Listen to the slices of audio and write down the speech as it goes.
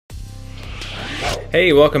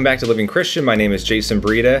Hey, welcome back to Living Christian. My name is Jason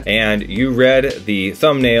Breda, and you read the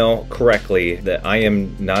thumbnail correctly that I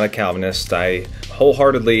am not a Calvinist. I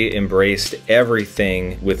wholeheartedly embraced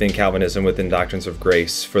everything within Calvinism, within Doctrines of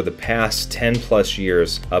Grace, for the past 10 plus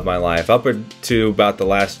years of my life, up to about the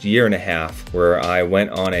last year and a half, where I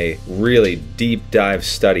went on a really deep dive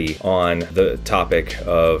study on the topic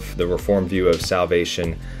of the Reformed view of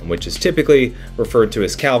salvation, which is typically referred to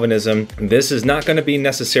as Calvinism. This is not going to be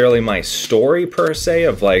necessarily my story per se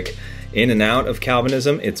of like in and out of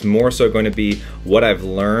Calvinism. It's more so going to be what I've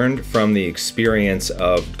learned from the experience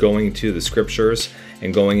of going to the scriptures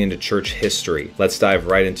and going into church history. Let's dive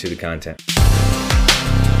right into the content.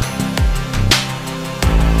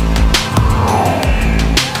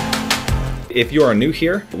 If you are new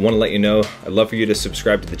here, I want to let you know I'd love for you to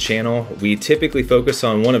subscribe to the channel. We typically focus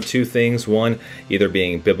on one of two things. One, either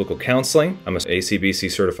being biblical counseling. I'm an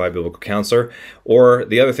ACBC certified biblical counselor. Or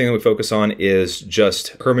the other thing that we focus on is just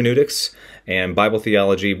hermeneutics and Bible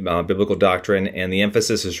theology, biblical doctrine, and the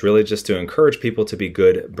emphasis is really just to encourage people to be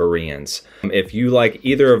good Bereans. If you like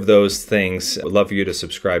either of those things, I'd love for you to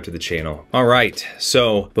subscribe to the channel. All right,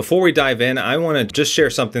 so before we dive in, I want to just share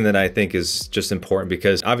something that I think is just important,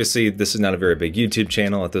 because obviously this is not a very big YouTube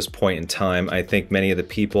channel at this point in time. I think many of the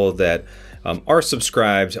people that are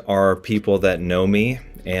subscribed are people that know me,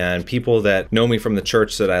 and people that know me from the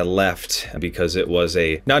church that I left, because it was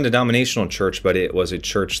a non-denominational church, but it was a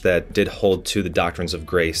church that did hold to the doctrines of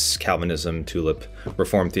grace, Calvinism, tulip,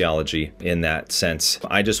 Reformed theology in that sense.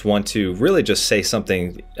 I just want to really just say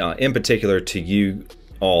something in particular to you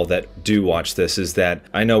all that do watch this, is that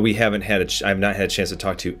I know we haven't had I've not had a chance to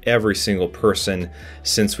talk to every single person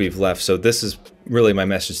since we've left. So this is really my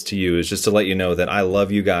message to you, is just to let you know that I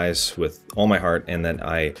love you guys with all my heart, and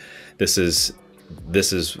that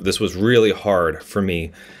this was really hard for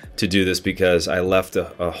me to do this, because I left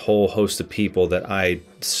a whole host of people that I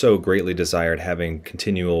so greatly desired having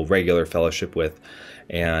continual regular fellowship with,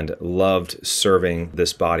 and loved serving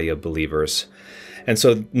this body of believers. And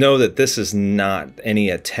so know that this is not any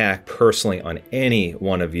attack personally on any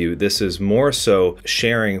one of you. This is more so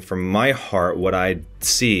sharing from my heart what I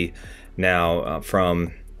see now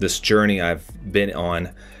from this journey I've been on,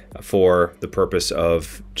 for the purpose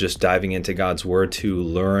of just diving into God's Word to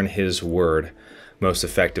learn His Word most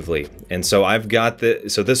effectively. And so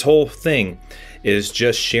so this whole thing is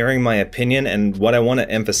just sharing my opinion, and what I want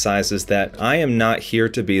to emphasize is that I am not here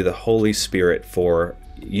to be the Holy Spirit for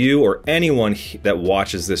you or anyone that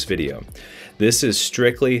watches this video. This is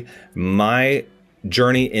strictly my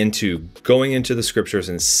journey into going into the scriptures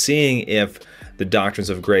and seeing if the doctrines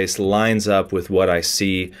of grace lines up with what I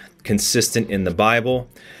see consistent in the Bible.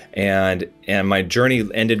 And my journey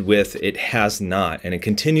ended with it has not, and it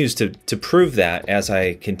continues to prove that as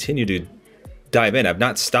I continue to dive in. I've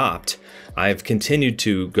not stopped. I've continued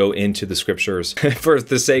to go into the scriptures. For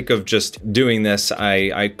the sake of just doing this,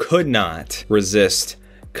 I could not resist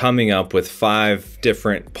coming up with 5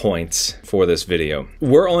 different points for this video.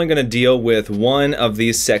 We're only going to deal with one of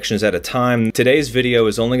these sections at a time. Today's video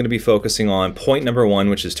is only going to be focusing on point number 1,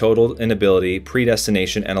 which is total inability,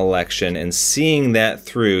 predestination, and election, and seeing that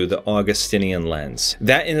through the Augustinian lens.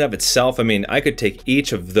 That in and of itself, I mean, I could take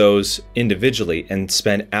each of those individually and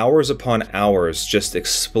spend hours upon hours just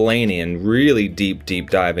explaining and really deep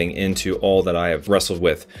diving into all that I have wrestled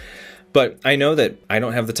with. But I know that I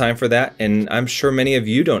don't have the time for that, and I'm sure many of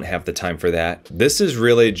you don't have the time for that. This is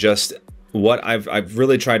really just what I've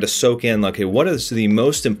really tried to soak in. Okay, what is the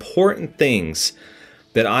most important things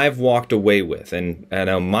that I've walked away with? And I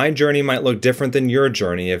know my journey might look different than your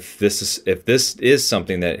journey if this is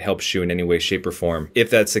something that helps you in any way, shape, or form. If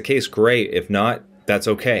that's the case, great. If not, that's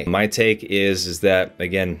okay. My take is that,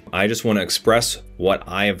 again, I just want to express what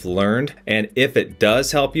I have learned. And if it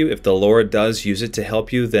does help you, if the Lord does use it to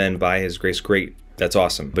help you, then by His grace, great. That's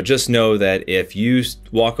awesome. But just know that if you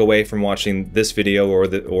walk away from watching this video or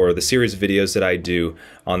the series of videos that I do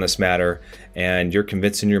on this matter, and you're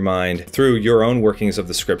convinced in your mind through your own workings of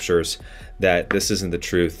the scriptures that this isn't the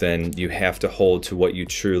truth, then you have to hold to what you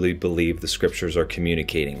truly believe the scriptures are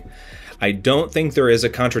communicating. I don't think there is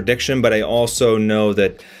a contradiction, but I also know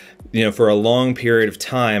that, you know, for a long period of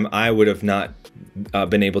time, I would have not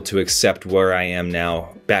been able to accept where I am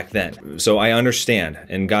now back then. So I understand,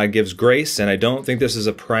 and God gives grace, and I don't think this is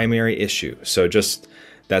a primary issue. So just,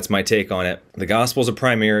 that's my take on it. The gospel is a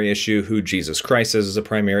primary issue. Who Jesus Christ is a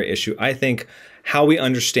primary issue. I think how we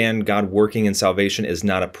understand God working in salvation is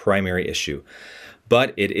not a primary issue,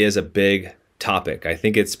 but it is a big topic. I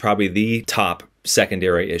think it's probably the top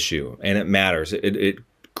secondary issue, and it matters. It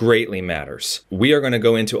greatly matters. We are going to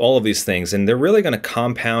go into all of these things, and they're really going to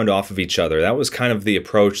compound off of each other. That was kind of the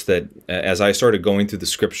approach that, as I started going through the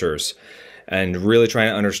scriptures and really trying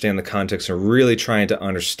to understand the context and really trying to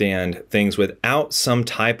understand things without some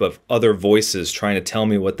type of other voices trying to tell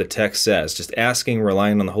me what the text says, just asking,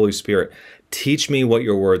 relying on the Holy Spirit. Teach me what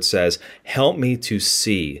your word says. Help me to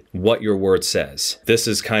see what your word says. This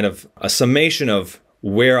is kind of a summation of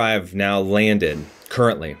where I've now landed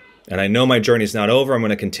currently. And I know my journey is not over. I'm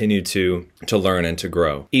going to continue to learn and to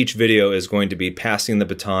grow. Each video is going to be passing the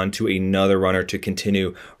baton to another runner to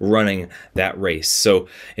continue running that race. So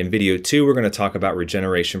in video 2, we're going to talk about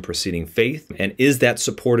regeneration preceding faith. And is that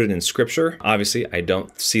supported in Scripture? Obviously, I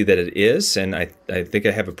don't see that it is. And I think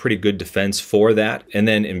I have a pretty good defense for that. And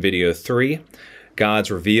then in video 3,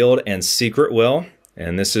 God's revealed and secret will.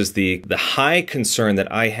 And this is the high concern that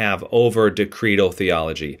I have over decretal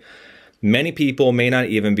theology. Many people may not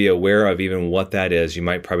even be aware of even what that is. You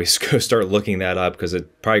might probably go start looking that up because it's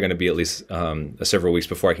probably going to be at least several weeks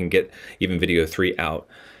before I can get even video 3 out.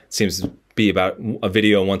 It seems to be about a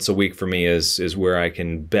video once a week for me is where I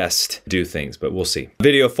can best do things, but we'll see.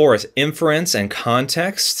 Video 4 is inference and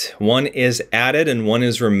context. One is added and one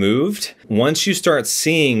is removed. Once you start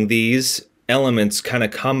seeing these elements kind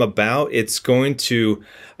of come about, it's going to,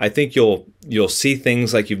 I think you'll see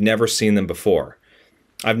things like you've never seen them before.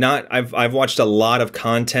 I've watched a lot of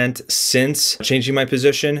content since changing my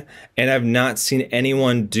position, and I've not seen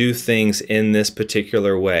anyone do things in this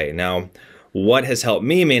particular way. Now, what has helped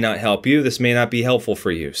me may not help you. This may not be helpful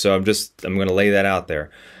for you. So I'm going to lay that out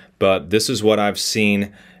there. But this is what I've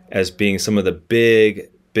seen as being some of the big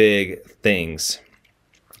things.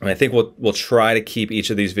 And I think we'll try to keep each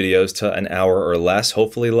of these videos to an hour or less,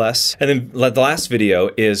 hopefully less. And then the last video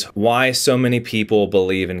is why so many people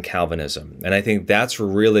believe in Calvinism. And I think that's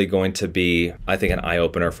really going to be, I think, an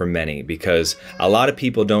eye-opener for many, because a lot of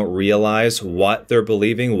people don't realize what they're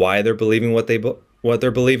believing, why they're believing what they're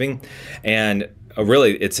believing. And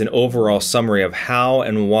really, it's an overall summary of how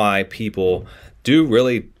and why people do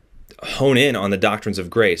really hone in on the doctrines of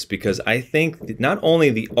grace, because I think not only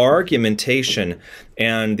the argumentation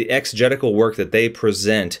and the exegetical work that they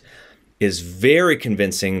present is very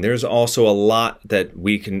convincing, there's also a lot that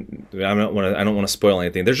we can, I don't want to spoil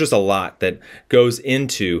anything, there's just a lot that goes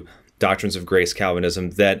into doctrines of grace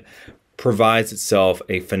Calvinism that provides itself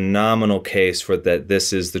a phenomenal case for that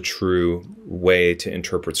this is the true way to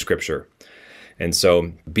interpret Scripture. And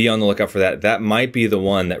so be on the lookout for that. That might be the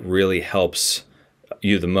one that really helps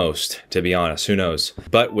you the most, to be honest. Who knows?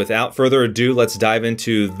 But without further ado, let's dive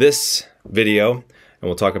into this video, and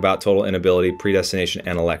we'll talk about total inability, predestination,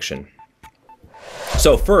 and election.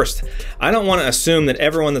 So first, I don't want to assume that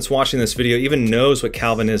everyone that's watching this video even knows what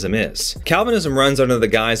Calvinism is. Calvinism runs under the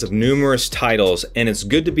guise of numerous titles, and it's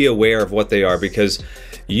good to be aware of what they are, because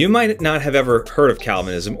you might not have ever heard of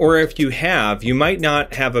Calvinism, or if you have, you might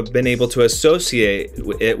not have been able to associate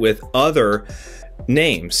it with other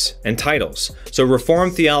names and titles. So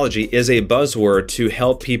Reformed theology is a buzzword to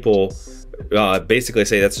help people basically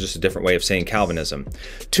say that's just a different way of saying Calvinism.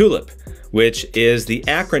 TULIP, which is the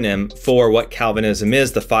acronym for what Calvinism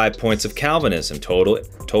is, the 5 points of Calvinism: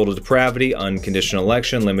 total depravity, unconditional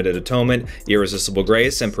election, limited atonement, irresistible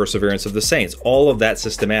grace, and perseverance of the saints. All of that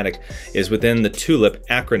systematic is within the TULIP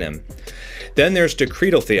acronym. Then there's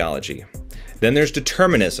decretal theology. Then there's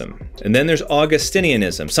determinism, and then there's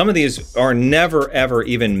Augustinianism. Some of these are never, ever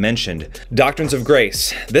even mentioned. Doctrines of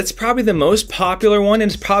grace. That's probably the most popular one,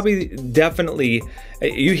 and it's probably definitely,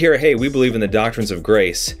 you hear, hey, we believe in the doctrines of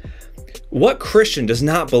grace. What Christian does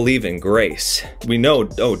not believe in grace? We know,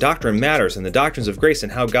 oh, doctrine matters, and the doctrines of grace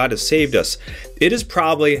and how God has saved us. It is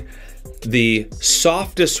probably the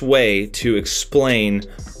softest way to explain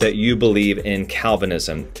that you believe in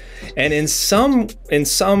Calvinism. And in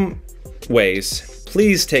some ways,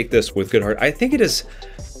 please take this with good heart, I think it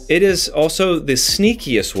is also the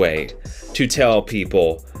sneakiest way to tell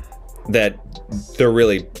people that you're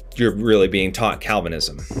really being taught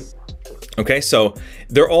Calvinism. Okay, so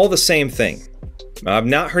they're all the same thing. I've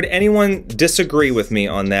not heard anyone disagree with me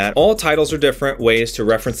on that. All titles are different ways to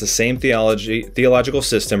reference the same theological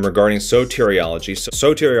system regarding soteriology. So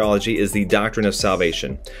soteriology is the doctrine of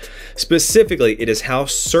salvation. Specifically, it is how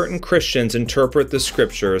certain Christians interpret the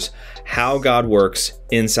Scriptures, how God works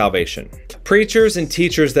in salvation. Preachers and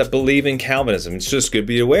teachers that believe in Calvinism, it's just good to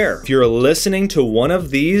be aware. If you're listening to one of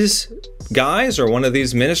these guys or one of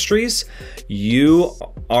these ministries, you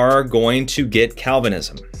are going to get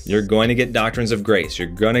Calvinism. You're going to get doctrines of grace. You're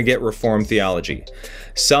going to get Reformed theology.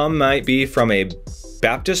 Some might be from a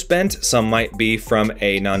Baptist bent. Some might be from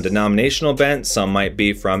a non-denominational bent. Some might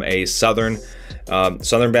be from a Southern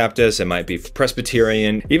Southern Baptist, it might be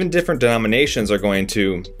Presbyterian. Even different denominations are going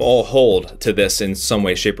to all hold to this in some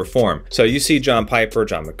way, shape, or form. So you see John Piper,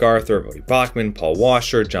 John MacArthur, Voddie Baucham, Paul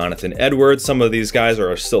Washer, Jonathan Edwards. Some of these guys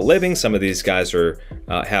are still living. Some of these guys are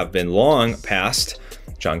have been long past.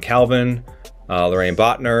 John Calvin, Lorraine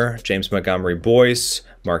Botner, James Montgomery Boyce,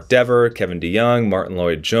 Mark Dever, Kevin DeYoung, Martin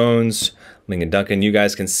Lloyd-Jones, Lincoln Duncan. You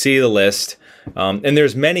guys can see the list. And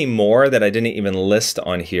there's many more that I didn't even list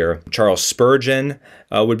on here. Charles Spurgeon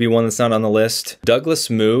would be one that's not on the list.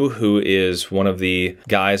 Douglas Moo, who is one of the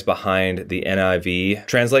guys behind the NIV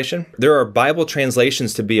translation. There are Bible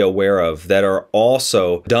translations to be aware of that are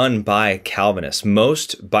also done by Calvinists.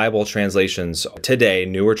 Most Bible translations today,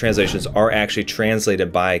 newer translations, are actually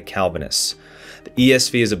translated by Calvinists. The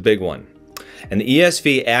ESV is a big one. And the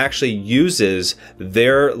ESV actually uses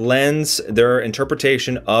their lens, their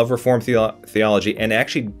interpretation of Reformed theology, and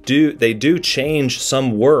actually they do change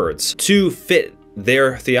some words to fit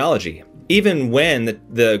their theology. Even when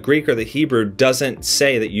the Greek or the Hebrew doesn't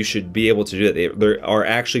say that you should be able to do it, they are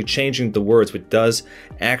actually changing the words, which does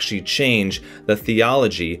actually change the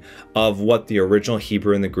theology of what the original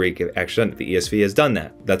Hebrew and the Greek have actually done. The ESV has done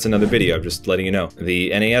that. That's another video, I'm just letting you know.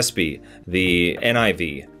 The NASB, the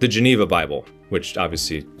NIV, the Geneva Bible, which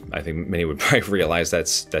obviously I think many would probably realize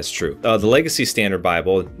that's true. The Legacy Standard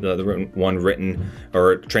Bible, the one written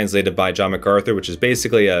or translated by John MacArthur, which is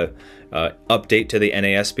basically a update to the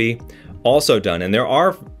NASB, also done. And there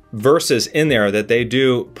are verses in there that they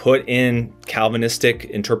do put in Calvinistic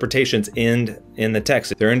interpretations in the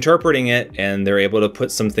text. They're interpreting it and they're able to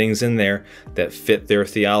put some things in there that fit their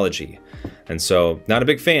theology. And so, not a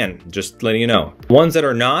big fan, just letting you know. Ones that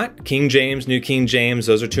are not, King James, New King James,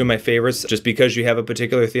 those are two of my favorites. Just because you have a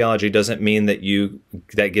particular theology doesn't mean that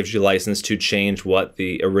that gives you license to change what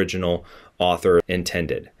the original author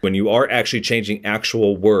intended. When you are actually changing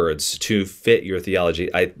actual words to fit your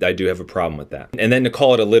theology, I do have a problem with that. And then to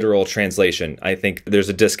call it a literal translation, I think there's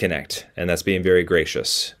a disconnect, and that's being very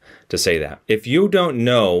gracious to say that. If you don't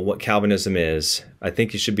know what Calvinism is, I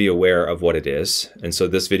think you should be aware of what it is. And so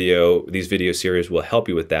these video series will help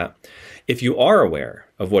you with that. If you are aware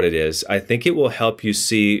of what it is, I think it will help you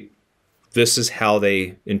see this is how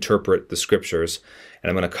they interpret the scriptures. And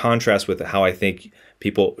I'm going to contrast with how I think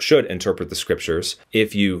people should interpret the scriptures.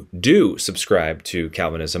 If you do subscribe to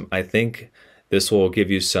Calvinism, I think this will give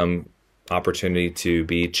you some opportunity to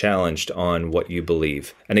be challenged on what you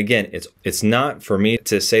believe. And again, it's not for me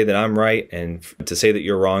to say that I'm right and to say that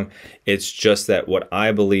you're wrong. It's just that what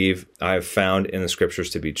I believe I've found in the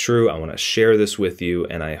scriptures to be true. I want to share this with you,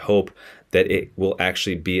 and I hope that it will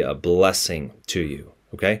actually be a blessing to you.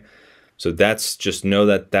 Okay? So just know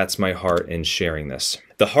that that's my heart in sharing this.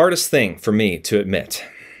 The hardest thing for me to admit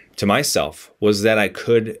to myself was that I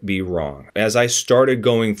could be wrong. As I started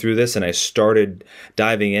going through this and I started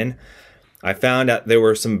diving in, I found out there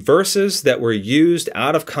were some verses that were used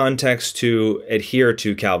out of context to adhere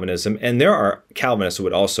to Calvinism, and there are Calvinists who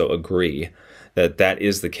would also agree that that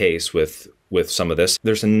is the case with some of this.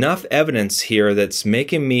 There's enough evidence here that's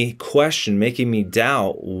making me question, making me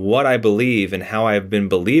doubt what I believe and how I've been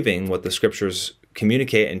believing what the scriptures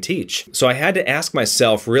communicate and teach. So I had to ask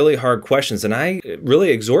myself really hard questions, and I really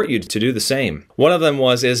exhort you to do the same. One of them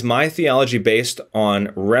was, is my theology based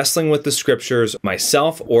on wrestling with the scriptures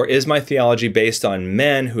myself, or is my theology based on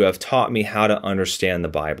men who have taught me how to understand the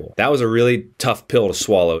Bible? That was a really tough pill to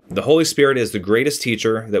swallow. The Holy Spirit is the greatest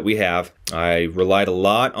teacher that we have. I relied a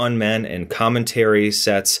lot on men and commentary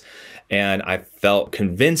sets, and I felt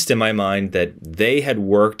convinced in my mind that they had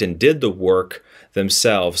worked and did the work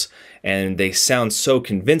themselves. And they sound so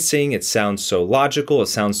convincing, it sounds so logical, it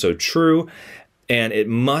sounds so true, and it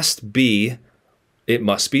must be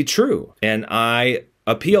true. And I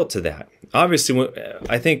appeal to that. Obviously,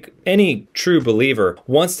 I think any true believer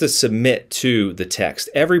wants to submit to the text.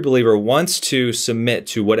 Every believer wants to submit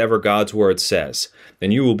to whatever God's word says.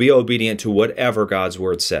 Then you will be obedient to whatever God's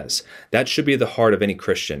word says. That should be the heart of any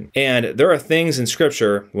Christian. And there are things in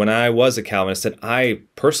Scripture, when I was a Calvinist, that I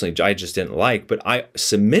just didn't like, but I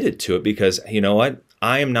submitted to it because, you know what?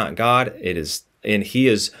 I am not God. And He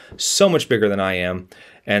is so much bigger than I am.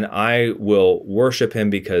 And I will worship Him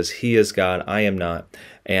because He is God. I am not.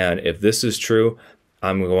 And if this is true,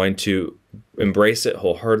 I'm going to embrace it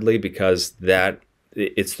wholeheartedly because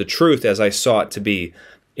it's the truth as I saw it to be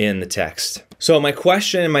in the text. So my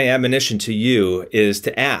question and my admonition to you is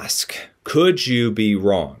to ask, could you be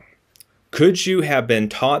wrong? Could you have been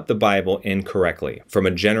taught the Bible incorrectly? From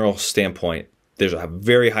a general standpoint, there's a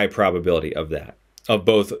very high probability of that, of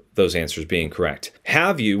both those answers being correct.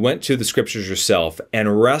 Have you went to the scriptures yourself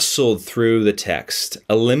and wrestled through the text,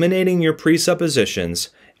 eliminating your presuppositions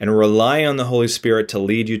and rely on the Holy Spirit to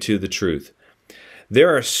lead you to the truth.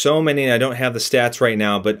 There are so many, and I don't have the stats right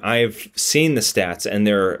now, but I've seen the stats, and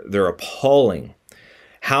they're appalling.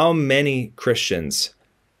 How many Christians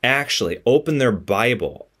actually open their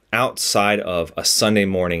Bible outside of a Sunday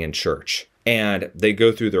morning in church, and they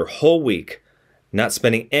go through their whole week not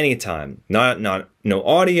spending any time, no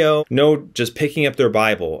audio, no just picking up their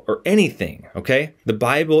Bible or anything, okay? The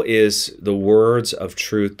Bible is the words of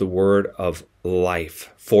truth, the word of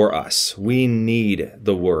life for us. We need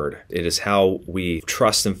the word. It is how we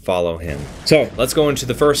trust and follow him. So let's go into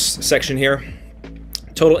the first section here.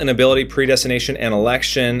 Total inability, predestination, and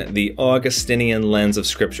election, the Augustinian lens of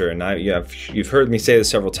Scripture. And you've heard me say this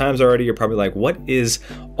several times already. You're probably like, what is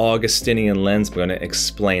Augustinian lens? I'm going to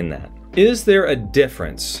explain that. Is there a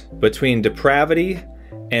difference between depravity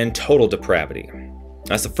and total depravity?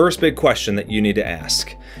 That's the first big question that you need to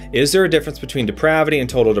ask. Is there a difference between depravity and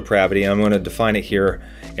total depravity? And I'm going to define it here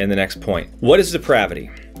in the next point. What is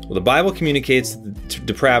depravity? Well, the Bible communicates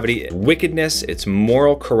depravity, wickedness, it's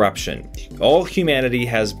moral corruption. All humanity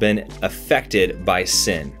has been affected by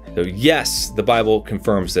sin. So yes, the Bible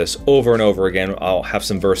confirms this over and over again. I'll have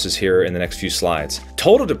some verses here in the next few slides.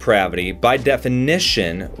 Total depravity, by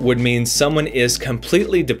definition, would mean someone is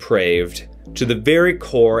completely depraved to the very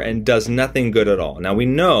core and does nothing good at all. Now we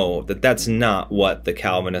know that that's not what the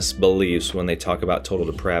Calvinist believes when they talk about total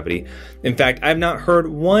depravity. In fact, I've not heard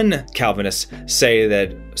one Calvinist say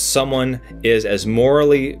that someone is as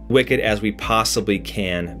morally wicked as we possibly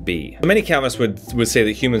can be. Many Calvinists would say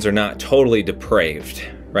that humans are not totally depraved,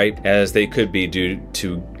 right? As they could be due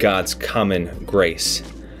to God's common grace.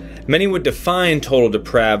 Many would define total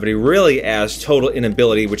depravity really as total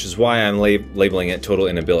inability, which is why I'm labeling it total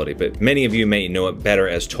inability, but many of you may know it better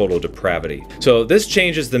as total depravity. So this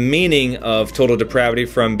changes the meaning of total depravity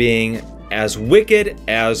from being as wicked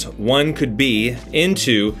as one could be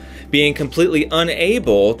into being completely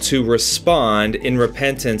unable to respond in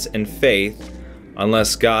repentance and faith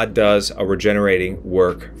unless God does a regenerating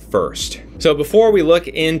work first. So before we look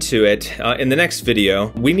into it, in the next video,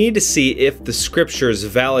 we need to see if the scriptures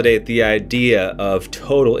validate the idea of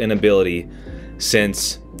total inability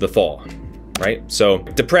since the fall, right? So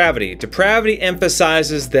depravity. Depravity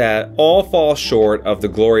emphasizes that all fall short of the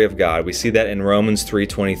glory of God. We see that in Romans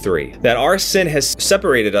 3:23. That our sin has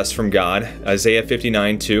separated us from God, Isaiah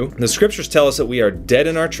 59:2. The scriptures tell us that we are dead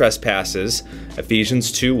in our trespasses,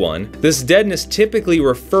 Ephesians 2:1. This deadness typically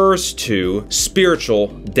refers to spiritual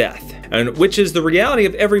death, and which is the reality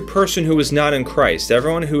of every person who is not in Christ.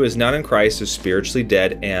 Everyone who is not in Christ is spiritually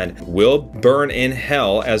dead and will burn in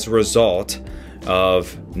hell as a result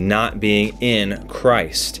of not being in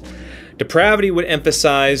Christ. Depravity would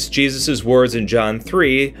emphasize Jesus' words in John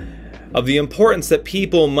 3 of the importance that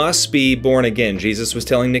people must be born again. Jesus was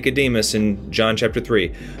telling Nicodemus in John chapter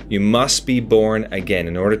 3, you must be born again.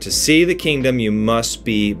 In order to see the kingdom, you must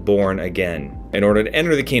be born again. In order to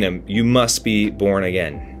enter the kingdom, you must be born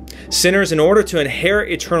again. Sinners, in order to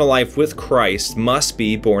inherit eternal life with Christ, must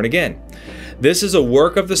be born again. This is a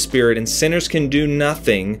work of the Spirit, and sinners can do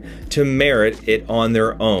nothing to merit it on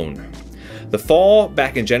their own. The fall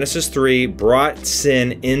back in Genesis 3 brought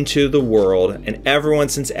sin into the world, and everyone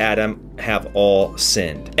since Adam have all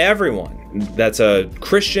sinned. Everyone that's a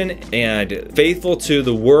Christian and faithful to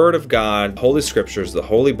the Word of God, Holy Scriptures, the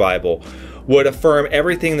Holy Bible, would affirm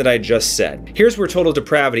everything that I just said. Here's where total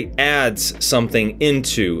depravity adds something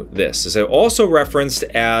into this. It's also referenced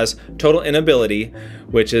as total inability,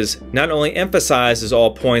 which is not only emphasized as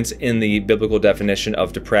all points in the biblical definition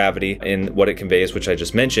of depravity in what it conveys, which I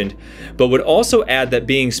just mentioned, but would also add that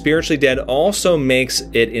being spiritually dead also makes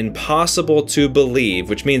it impossible to believe,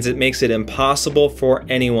 which means it makes it impossible for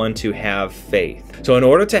anyone to have faith. So in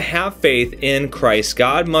order to have faith in Christ,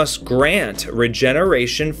 God must grant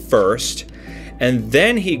regeneration first, and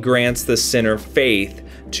then he grants the sinner faith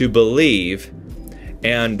to believe,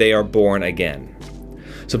 and they are born again.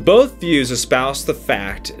 So both views espouse the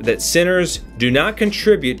fact that sinners do not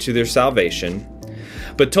contribute to their salvation,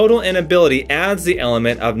 but total inability adds the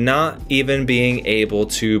element of not even being able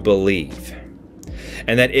to believe.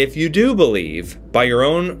 And that if you do believe by your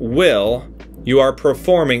own will, you are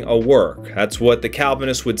performing a work. That's what the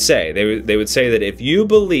Calvinists would say. They would say that if you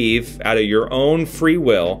believe out of your own free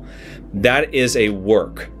will, that is a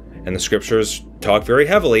work. And the scriptures talk very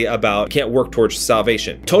heavily about can't work towards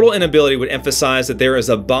salvation. Total inability would emphasize that there is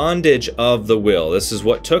a bondage of the will. This is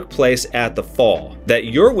what took place at the fall. That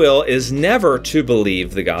your will is never to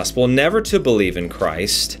believe the gospel, never to believe in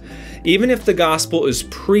Christ. Even if the gospel is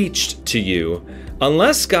preached to you,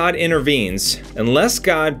 unless God intervenes, unless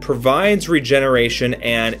God provides regeneration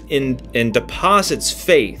and deposits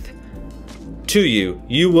faith to you,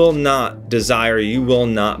 you will not desire, you will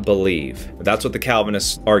not believe. That's what the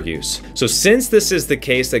Calvinist argues. So since this is the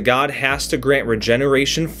case that God has to grant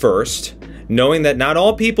regeneration first, knowing that not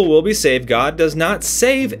all people will be saved, God does not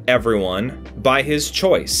save everyone by his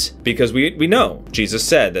choice. Because we know, Jesus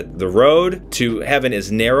said that the road to heaven is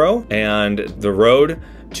narrow and the road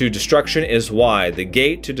to destruction is wide. The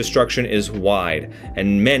gate to destruction is wide,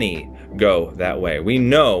 and many go that way. We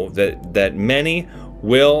know that many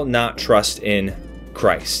will not trust in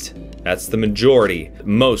Christ. That's the majority.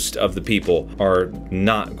 Most of the people are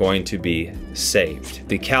not going to be saved.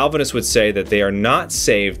 The Calvinists would say that they are not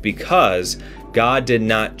saved because God did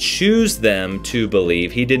not choose them to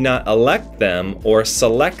believe. He did not elect them or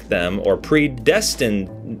select them or predestinate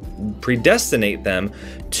them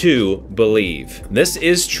to believe. This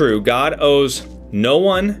is true. God owes no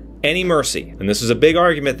one any mercy. And this is a big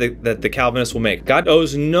argument that the Calvinists will make. God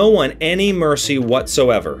owes no one any mercy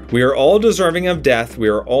whatsoever. We are all deserving of death. We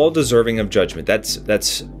are all deserving of judgment. That's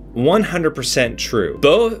 100% true.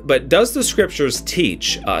 But does the scriptures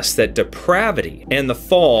teach us that depravity and the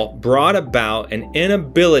fall brought about an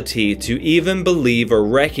inability to even believe or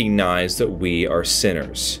recognize that we are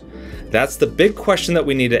sinners? That's the big question that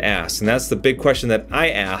we need to ask, and that's the big question that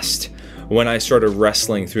I asked when I started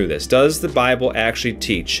wrestling through this. Does the Bible actually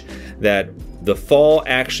teach that the fall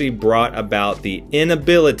actually brought about the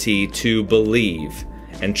inability to believe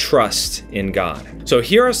and trust in God? So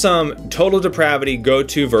here are some total depravity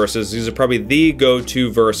go-to verses. These are probably the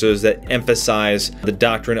go-to verses that emphasize the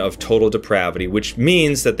doctrine of total depravity, which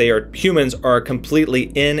means that humans are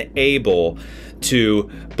completely unable to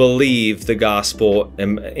believe the gospel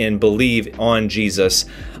and believe on Jesus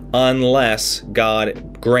unless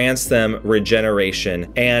God grants them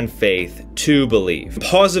regeneration and faith to believe.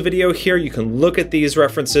 Pause the video here. You can look at these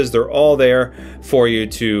references. They're all there for you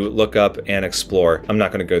to look up and explore. I'm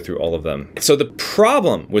not going to go through all of them. So the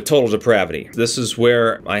problem with total depravity, this is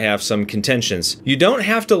where I have some contentions. You don't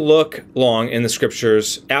have to look long in the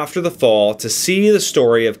scriptures after the fall to see the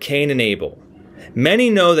story of Cain and Abel. Many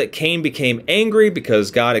know that Cain became angry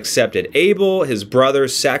because God accepted Abel, his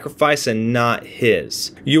brother's sacrifice, and not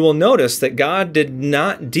his. You will notice that God did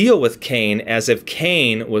not deal with Cain as if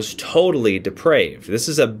Cain was totally depraved. This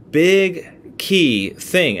is a big key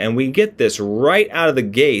thing, and we get this right out of the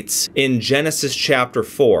gates in Genesis chapter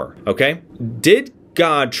 4, okay? Did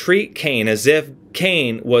God treat Cain as if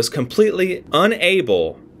Cain was completely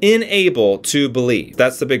unable to believe?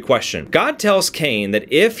 That's the big question. God tells Cain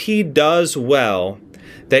that if he does well,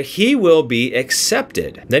 that he will be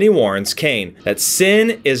accepted. Then he warns Cain that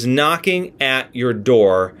sin is knocking at your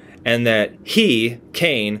door and that he,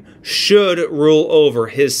 Cain, should rule over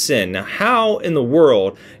his sin. Now, how in the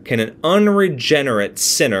world can an unregenerate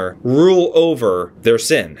sinner rule over their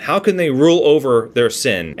sin? How can they rule over their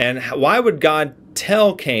sin? And why would God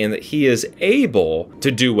tell Cain that he is able to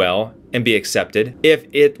do well and be accepted if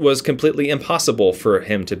it was completely impossible for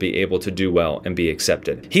him to be able to do well and be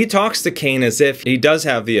accepted? He talks to Cain as if he does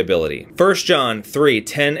have the ability. 1 John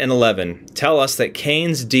 3:10 and 11 tell us that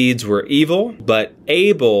Cain's deeds were evil, but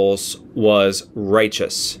Abel's was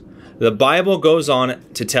righteous. The Bible goes on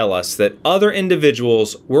to tell us that other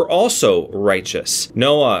individuals were also righteous.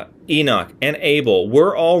 Noah, Enoch, and Abel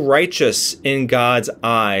were all righteous in God's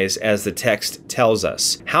eyes, as the text tells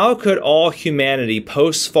us. How could all humanity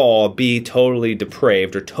post-fall be totally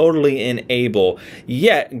depraved or totally unable,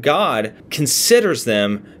 yet God considers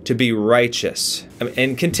them to be righteous?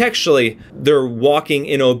 And contextually, they're walking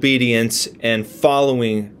in obedience and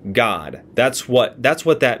following God. That's what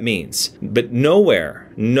that means. But nowhere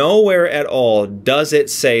at all does it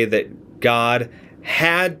say that God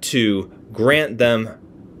had to grant them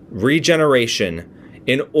regeneration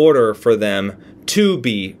in order for them to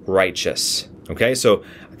be righteous. Okay, so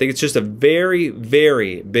I think it's just a very,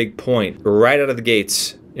 very big point right out of the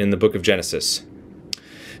gates in the book of Genesis.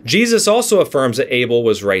 Jesus also affirms that Abel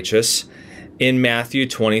was righteous in Matthew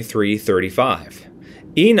 23:35.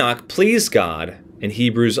 Enoch pleased God in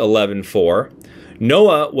Hebrews 11:4.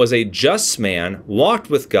 Noah was a just man, walked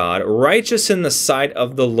with God, righteous in the sight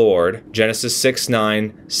of the Lord. Genesis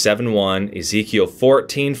 6:9, 7:1, Ezekiel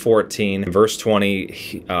 14:14, verse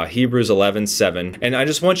 20, Hebrews 11:7. And I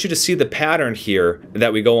just want you to see the pattern here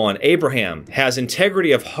that we go on. Abraham has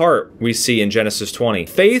integrity of heart, we see in Genesis 20.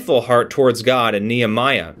 Faithful heart towards God in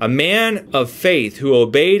Nehemiah. A man of faith who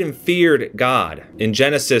obeyed and feared God in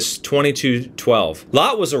Genesis 22:12.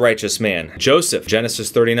 Lot was a righteous man. Joseph,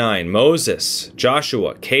 Genesis 39. Moses,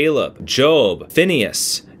 Joshua, Caleb, Job,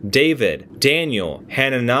 Phineas, David, Daniel,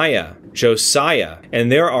 Hananiah, Josiah.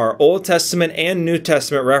 And there are Old Testament and New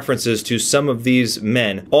Testament references to some of these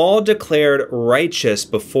men, all declared righteous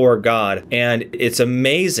before God, and it's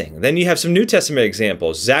amazing. Then you have some New Testament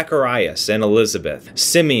examples: Zacharias and Elizabeth,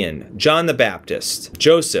 Simeon, John the Baptist,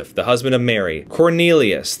 Joseph, the husband of Mary,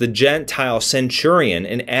 Cornelius, the Gentile centurion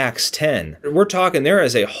in Acts 10. We're talking there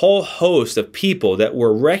is a whole host of people that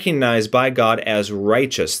were recognized by God as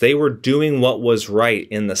righteous. They were doing what was right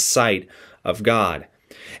in the sight of God.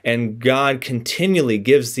 And God continually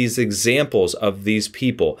gives these examples of these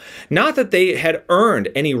people. Not that they had earned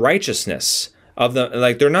any righteousness of them,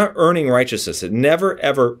 like they're not earning righteousness. It never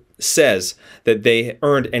ever says that they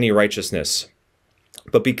earned any righteousness.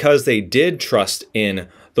 But because they did trust in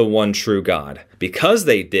the one true God, because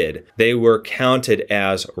they did, they were counted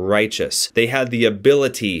as righteous. They had the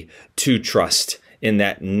ability to trust in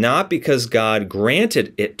that, not because God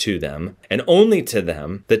granted it to them and only to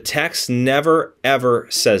them. The text never ever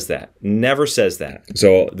says that. Never says that.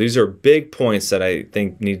 So these are big points that I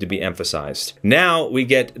think need to be emphasized. Now we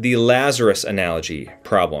get the Lazarus analogy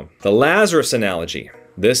problem. The Lazarus analogy.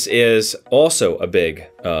 This is also a big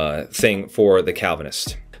thing for the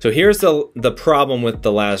Calvinist. So here's the problem with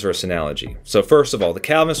the Lazarus analogy. So first of all, the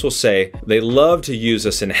Calvinists will say they love to use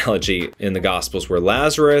this analogy in the Gospels where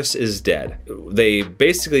Lazarus is dead. They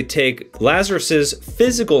basically take Lazarus's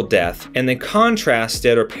physical death and they contrast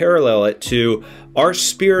it or parallel it to our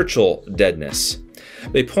spiritual deadness.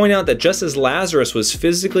 They point out that just as Lazarus was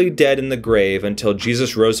physically dead in the grave until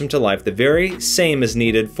Jesus rose him to life, the very same is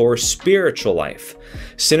needed for spiritual life.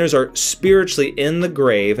 Sinners are spiritually in the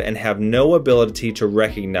grave and have no ability to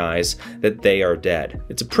recognize that they are dead.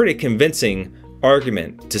 It's a pretty convincing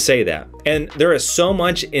argument to say that. And there is so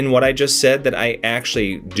much in what I just said that I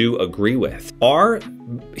actually do agree with. Are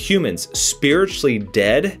humans spiritually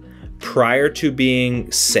dead prior to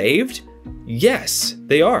being saved? Yes,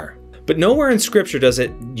 they are. But nowhere in Scripture does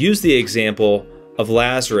it use the example of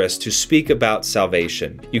Lazarus to speak about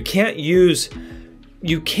salvation. You can't use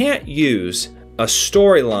a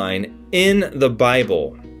storyline in the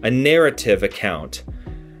Bible, a narrative account,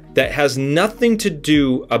 that has nothing to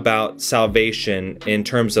do about salvation in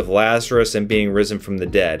terms of Lazarus and being risen from the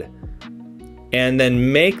dead, and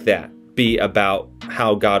then make that be about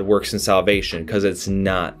how God works in salvation, because it's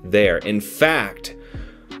not there. In fact,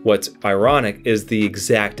 what's ironic is the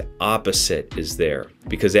exact opposite is there.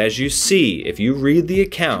 Because as you see, if you read the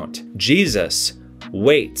account, Jesus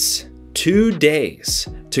waits 2 days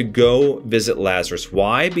to go visit Lazarus.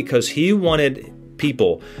 Why? Because he wanted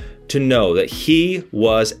people to know that he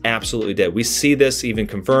was absolutely dead. We see this even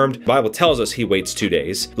confirmed. The Bible tells us he waits 2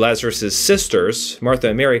 days. Lazarus's sisters, Martha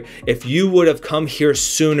and Mary, if you would have come here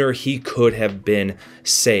sooner, he could have been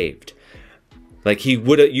saved. Like you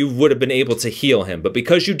would have been able to heal him. But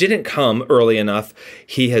because you didn't come early enough,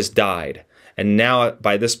 he has died. And now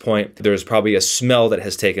by this point, there's probably a smell that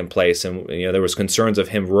has taken place. And there was concerns of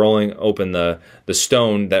him rolling open the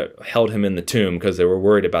stone that held him in the tomb because they were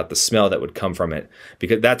worried about the smell that would come from it.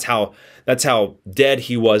 Because that's how dead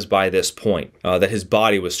he was by this point, that his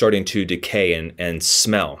body was starting to decay and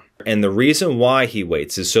smell. And the reason why he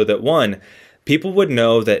waits is so that, one, people would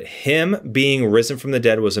know that him being risen from the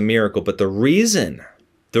dead was a miracle. But the reason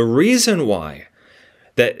why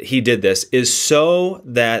that he did this is so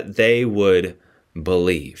that they would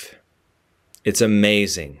believe. It's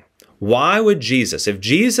amazing. Why would Jesus,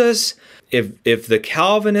 if the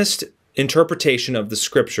Calvinist interpretation of the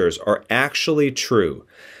scriptures are actually true,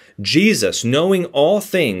 Jesus, knowing all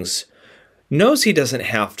things, knows he doesn't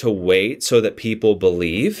have to wait so that people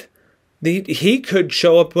believe. He could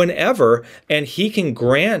show up whenever, and he can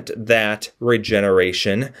grant that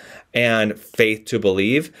regeneration and faith to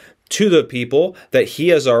believe to the people that he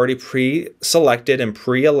has already pre-selected and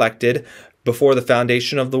pre-elected before the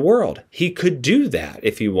foundation of the world. He could do that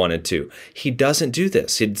if he wanted to. He doesn't do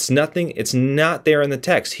this. It's not there in the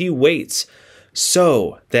text. He waits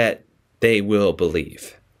so that they will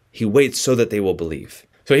believe. He waits so that they will believe.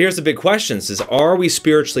 So here's the big question. Are we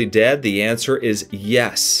spiritually dead? The answer is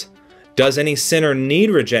yes. Does any sinner need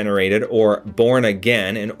regenerated or born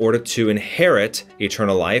again in order to inherit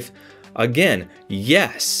eternal life? Again,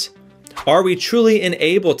 yes. Are we truly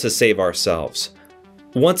unable to save ourselves?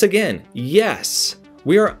 Once again, yes.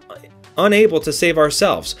 We are unable to save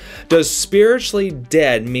ourselves. Does spiritually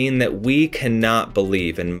dead mean that we cannot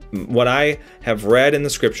believe? And what I have read in the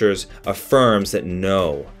scriptures affirms that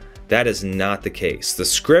no, that is not the case. The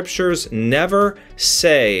scriptures never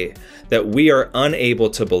say that we are unable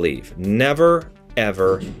to believe. Never,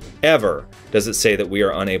 ever, ever does it say that we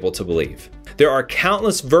are unable to believe. There are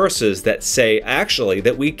countless verses that say actually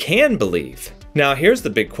that we can believe. Now here's the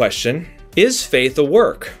big question. Is faith a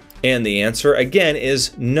work? And the answer, again,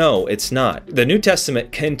 is no, it's not. The New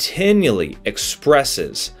Testament continually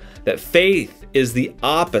expresses that faith is the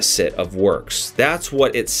opposite of works. That's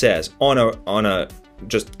what it says on a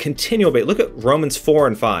just continual basis. Look at Romans 4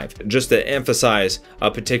 and 5, just to emphasize a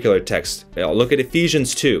particular text. Look at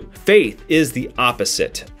Ephesians 2. Faith is the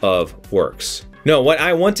opposite of works. No, what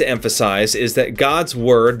I want to emphasize is that God's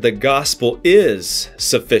word, the gospel, is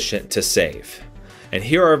sufficient to save. And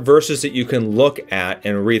here are verses that you can look at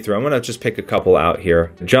and read through. I'm going to just pick a couple out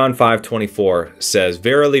here. John 5:24 says,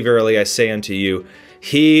 "Verily, verily, I say unto you,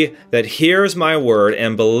 he that hears my word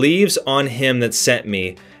and believes on him that sent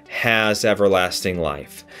me has everlasting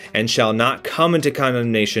life, and shall not come into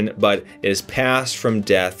condemnation, but is passed from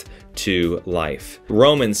death to life."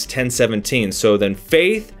 Romans 10:17, "So then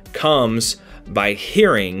faith comes by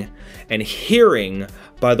hearing, and hearing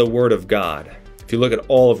by the word of God." If you look at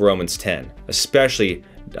all of Romans 10, especially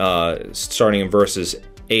starting in verses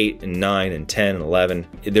 8 and 9 and 10 and 11,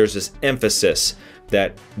 there's this emphasis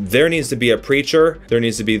that there needs to be a preacher, there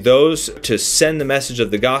needs to be those to send the message of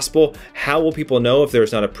the gospel. How will people know if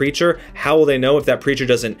there's not a preacher? How will they know if that preacher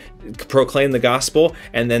doesn't proclaim the gospel?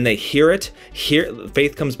 And then they hear it.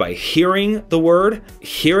 Faith comes by hearing the word.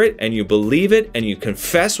 Hear it and you believe it and you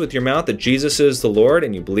confess with your mouth that Jesus is the Lord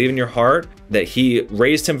and you believe in your heart that he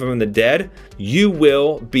raised him from the dead. You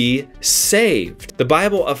will be saved. The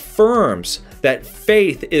Bible affirms that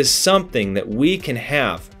faith is something that we can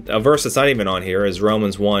have. A verse that's not even on here is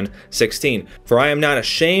Romans 1:16. "For I am not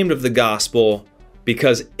ashamed of the gospel,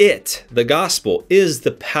 because it," the gospel, "is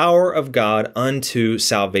the power of God unto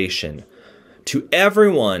salvation to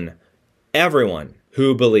everyone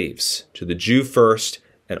who believes, to the Jew first,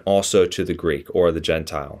 and also to the Greek," or the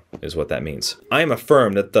Gentile, is what that means. I am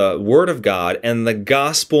affirmed that the Word of God and the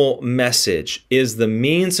gospel message is the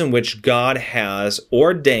means in which God has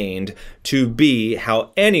ordained to be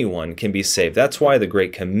how anyone can be saved. That's why the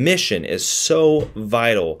Great Commission is so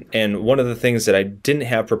vital. And one of the things that I didn't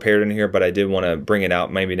have prepared in here, but I did want to bring it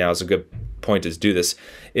out, maybe now is a good point to do this,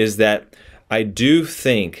 is that I do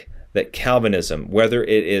think that Calvinism, whether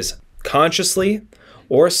it is consciously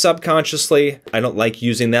or subconsciously, I don't like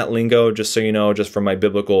using that lingo, just so you know, just from my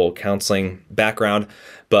biblical counseling background,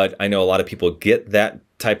 but I know a lot of people get that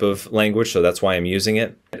type of language, so that's why I'm using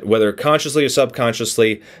it. Whether consciously or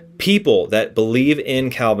subconsciously, people that believe in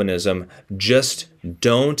Calvinism just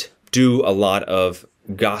don't do a lot of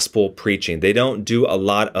gospel preaching. They don't do a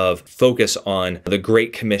lot of focus on the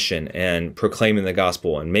Great Commission and proclaiming the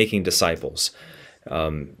gospel and making disciples.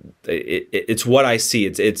 It's what I see.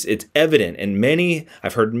 It's evident, and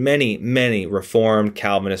I've heard many Reformed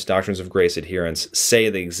Calvinist Doctrines of Grace adherents say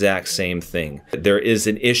the exact same thing. There is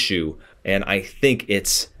an issue, and I think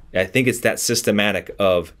it's that systematic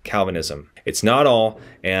of Calvinism. It's not all,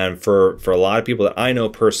 and for a lot of people that I know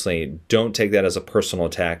personally, don't take that as a personal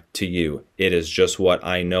attack to you. It is just what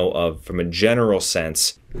I know of from a general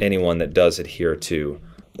sense, anyone that does adhere to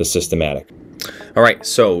the systematic. All right,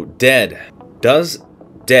 so dead. Does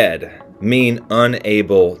dead mean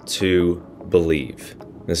unable to believe?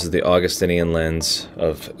 This is the Augustinian lens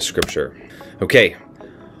of Scripture. Okay,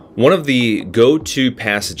 one of the go-to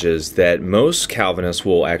passages that most Calvinists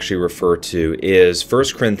will actually refer to is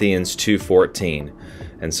 1 Corinthians 2:14.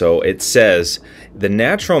 And so it says, "The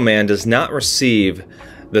natural man does not receive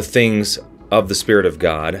the things of the Spirit of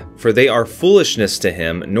God, for they are foolishness to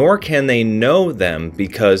him, nor can they know them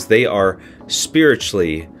because they are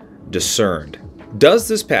spiritually discerned." Does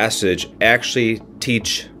this passage actually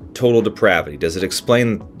teach total depravity? Does it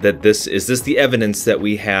explain that is this the evidence that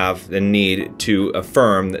we have and need to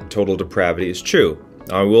affirm that total depravity is true?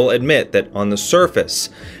 I will admit that on the surface,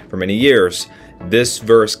 for many years, this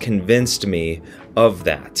verse convinced me of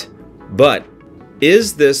that. But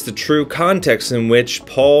is this the true context in which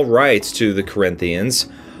Paul writes to the Corinthians?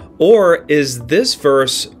 Or is this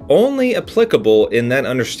verse only applicable in that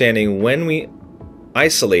understanding when we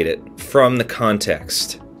isolate it from the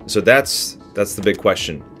context? So that's the big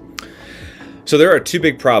question. So there are two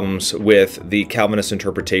big problems with the Calvinist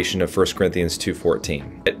interpretation of 1 Corinthians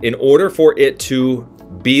 2:14. In order for it to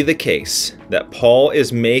be the case that Paul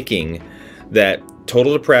is making that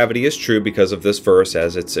total depravity is true because of this verse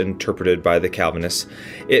as it's interpreted by the Calvinists,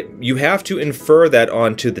 you have to infer that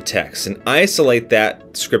onto the text and isolate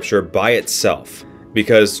that scripture by itself.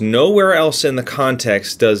 Because nowhere else in the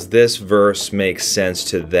context does this verse make sense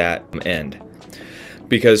to that end.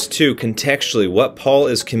 Because too, contextually, what Paul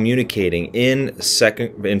is communicating in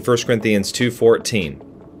 1 Corinthians 2:14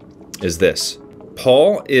 is this.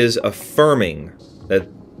 Paul is affirming that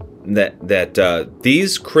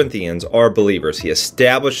these Corinthians are believers. He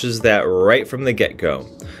establishes that right from the get-go,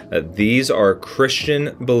 that these are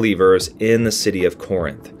Christian believers in the city of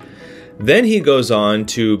Corinth. Then he goes on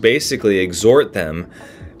to basically exhort them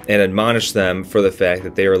and admonish them for the fact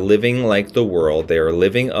that they are living like the world. They are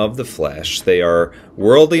living of the flesh. They are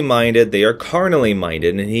worldly minded. They are carnally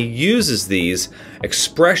minded. And he uses these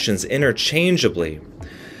expressions interchangeably.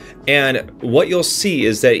 And what you'll see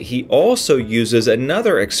is that he also uses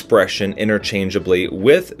another expression interchangeably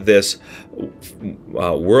with this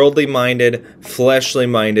worldly minded, fleshly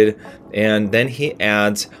minded, and then he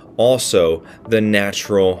adds also the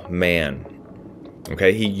natural man.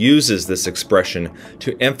 Okay, he uses this expression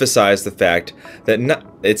to emphasize the fact that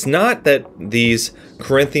it's not that these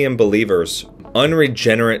Corinthian believers,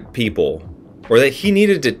 unregenerate people, or that he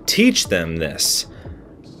needed to teach them this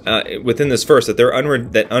within this verse, that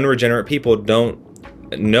that unregenerate people don't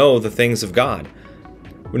know the things of God.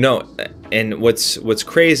 No, and what's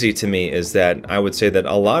crazy to me is that I would say that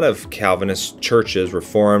a lot of Calvinist churches,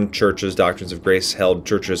 Reformed churches, Doctrines of Grace held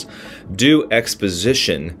churches, do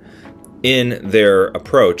exposition in their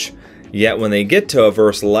approach, yet when they get to a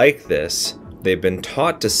verse like this, they've been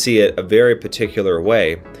taught to see it a very particular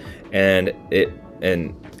way, and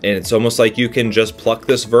it's almost like you can just pluck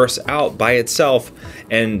this verse out by itself,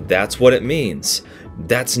 and that's what it means.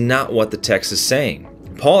 That's not what the text is saying.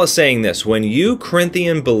 Paul is saying this: when you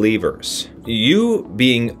Corinthian believers, you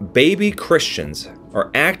being baby Christians, are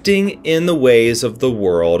acting in the ways of the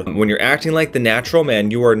world, when you're acting like the natural man,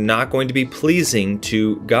 you are not going to be pleasing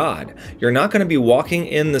to God. You're not going to be walking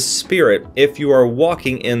in the Spirit if you are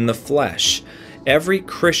walking in the flesh. Every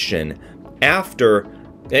Christian, after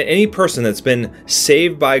any person that's been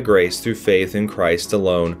saved by grace through faith in Christ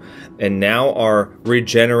alone, and now are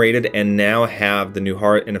regenerated and now have the new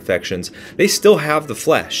heart and affections, they still have the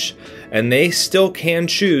flesh, and they still can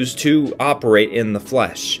choose to operate in the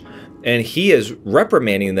flesh. And he is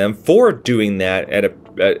reprimanding them for doing that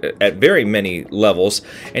at very many levels,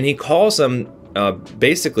 and he calls them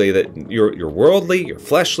basically that you're worldly, you're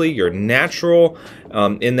fleshly, you're natural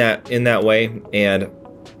in that way, and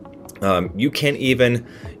you can't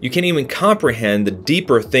even comprehend the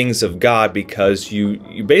deeper things of God because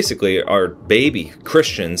you basically are baby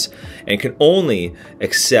Christians and can only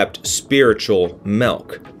accept spiritual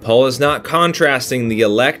milk. Paul is not contrasting the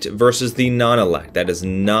elect versus the non-elect. That is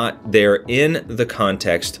not there in the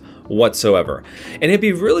context whatsoever. And it'd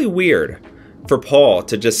be really weird for Paul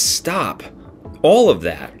to just stop all of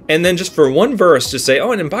that and then just for one verse to say,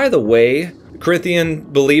 oh, and by the way,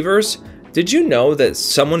 Corinthian believers, did you know that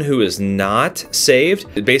someone who is not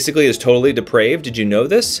saved basically is totally depraved? Did you know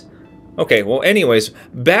this? Okay, well anyways,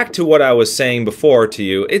 back to what I was saying before to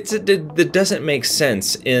you. It doesn't make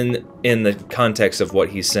sense in the context of what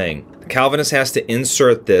he's saying. The Calvinist has to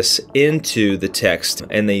insert this into the text,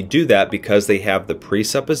 and they do that because they have the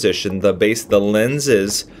presupposition, the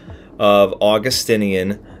lenses of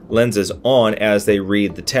Augustinian lenses on as they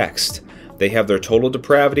read the text. They have their total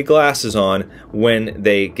depravity glasses on when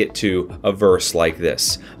they get to a verse like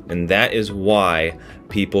this. And that is why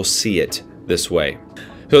people see it this way.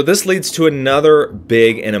 So this leads to another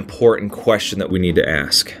big and important question that we need to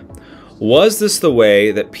ask. Was this the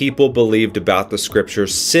way that people believed about the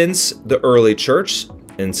scriptures since the early church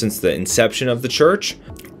and since the inception of the church?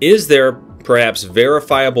 Is there perhaps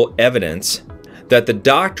verifiable evidence that the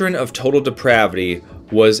doctrine of total depravity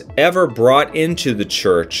was ever brought into the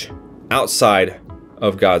church outside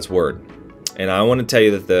of God's word? And I want to tell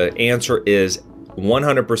you that the answer is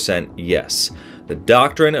 100% yes. The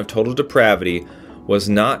doctrine of total depravity was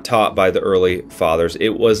not taught by the early fathers. It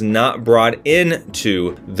was not brought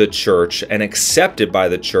into the church and accepted by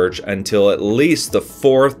the church until at least the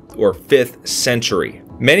 4th or 5th century.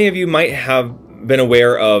 Many of you might have been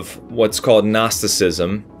aware of what's called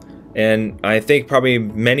Gnosticism, and I think probably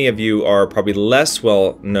many of you are probably less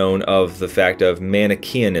well known of the fact of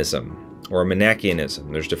Manichaeanism or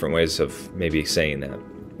Manichaeanism. There's different ways of maybe saying that.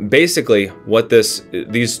 Basically, what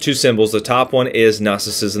these two symbols, the top one is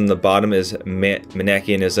Gnosticism, the bottom is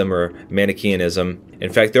Manichaeanism or Manichaeanism.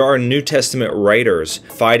 In fact, there are New Testament writers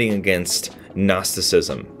fighting against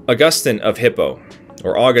Gnosticism. Augustine of Hippo,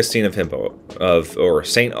 or Augustine of Hippo, or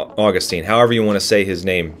Saint Augustine, however you want to say his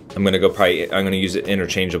name. I'm going to use it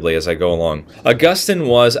interchangeably as I go along. Augustine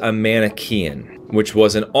was a Manichaean, which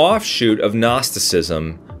was an offshoot of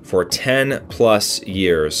Gnosticism for 10 plus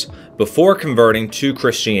years before converting to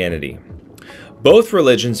Christianity. Both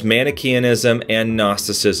religions, Manichaeanism and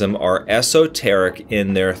Gnosticism, are esoteric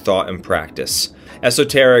in their thought and practice.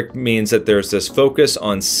 Esoteric means that there's this focus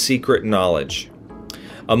on secret knowledge,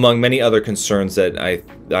 among many other concerns that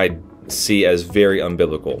I see as very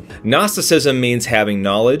unbiblical. Gnosticism means having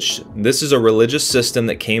knowledge. This is a religious system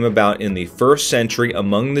that came about in the 1st century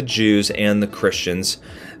among the Jews and the Christians.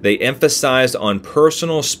 They emphasized on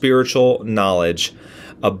personal spiritual knowledge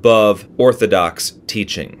above orthodox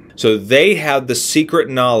teaching. So they had the secret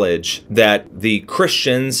knowledge that the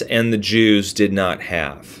Christians and the Jews did not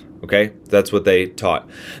have. Okay, that's what they taught.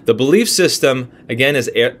 The belief system, again,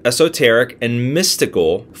 is esoteric and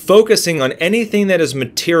mystical, focusing on anything that is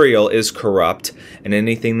material is corrupt, and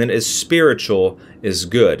anything that is spiritual is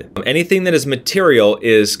good. Anything that is material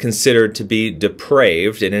is considered to be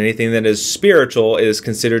depraved, and anything that is spiritual is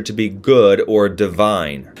considered to be good or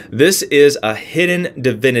divine. This is a hidden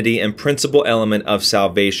divinity and principal element of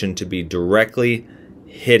salvation to be directly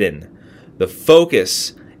hidden. The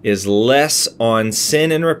focus is less on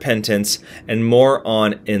sin and repentance and more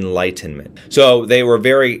on enlightenment. So they were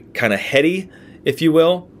very kind of heady, if you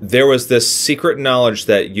will. There was this secret knowledge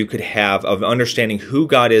that you could have of understanding who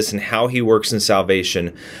God is and how He works in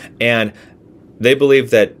salvation. And they believed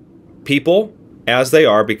that people, as they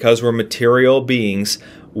are, because we're material beings,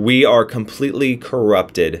 we are completely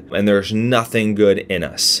corrupted and there's nothing good in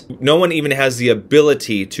us. No one even has the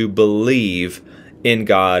ability to believe in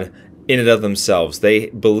God in and of themselves. They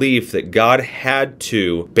believed that God had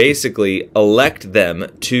to basically elect them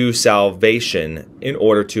to salvation in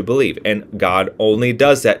order to believe. And God only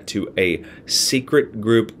does that to a secret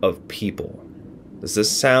group of people. Does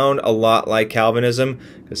this sound a lot like Calvinism?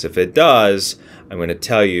 Because if it does, I'm going to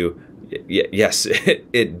tell you, yes,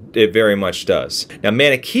 it very much does. Now,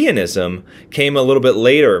 Manichaeanism came a little bit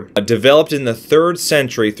later, developed in the 3rd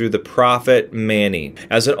century through the prophet Mani.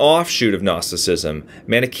 As an offshoot of Gnosticism,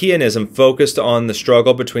 Manichaeanism focused on the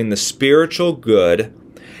struggle between the spiritual good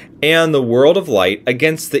and the world of light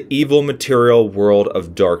against the evil material world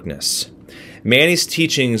of darkness. Mani's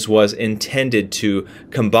teachings was intended to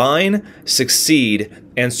combine, succeed,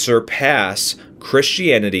 and surpass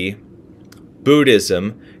Christianity,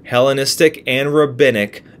 Buddhism, Hellenistic and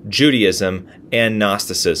Rabbinic Judaism, and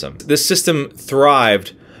Gnosticism. This system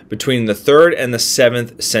thrived between the 3rd and the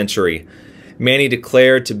 7th century. Mani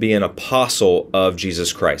declared to be an apostle of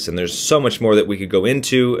Jesus Christ, and there's so much more that we could go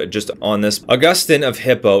into just on this. Augustine of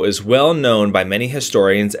Hippo is well known by many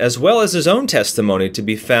historians, as well as his own testimony to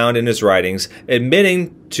be found in his writings,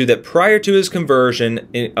 admitting to that prior to his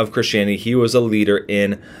conversion of Christianity, he was a leader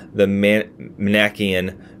in the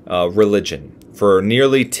Manichaean religion for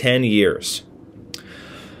nearly 10 years.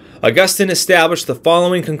 Augustine established the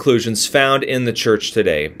following conclusions found in the church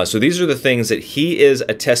today. So these are the things that he is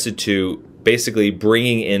attested to basically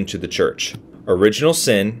bringing into the church. Original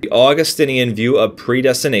sin, the Augustinian view of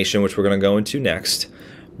predestination, which we're going to go into next,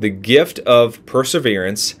 the gift of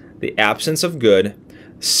perseverance, the absence of good,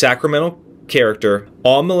 sacramental character,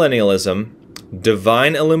 amillennialism,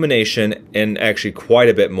 divine illumination, and actually quite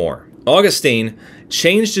a bit more. Augustine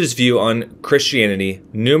changed his view on Christianity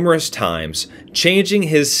numerous times, changing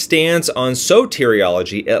his stance on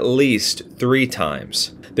soteriology at least 3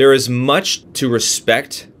 times. There is much to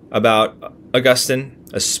respect about Augustine,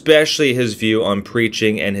 especially his view on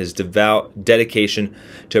preaching and his devout dedication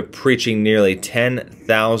to preaching nearly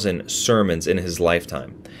 10,000 sermons in his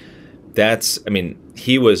lifetime.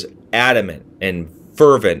 He was adamant and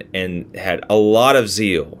fervent and had a lot of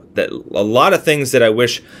zeal, a lot of things that I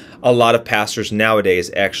wish a lot of pastors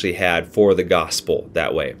nowadays actually had for the gospel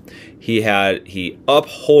that way. He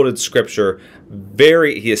upholded Scripture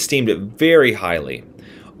he esteemed it very highly.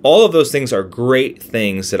 All of those things are great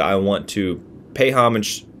things that I want to pay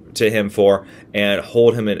homage to him for and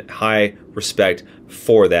hold him in high respect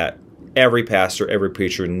for that. Every pastor, every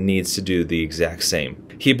preacher needs to do the exact same.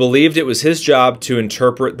 He believed it was his job to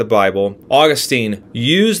interpret the Bible. Augustine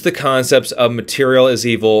used the concepts of material as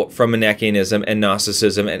evil from Manichaeanism and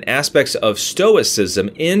Gnosticism and aspects of Stoicism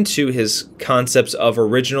into his concepts of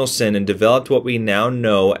original sin and developed what we now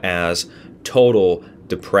know as total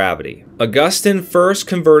depravity. Augustine first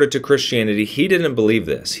converted to Christianity. He didn't believe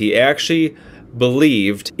this. He actually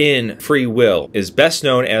believed in free will. Is best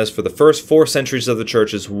known as for the first 4 centuries of the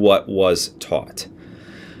church is what was taught.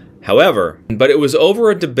 However, but it was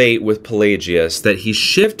over a debate with Pelagius that he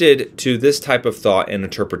shifted to this type of thought and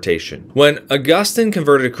interpretation. When Augustine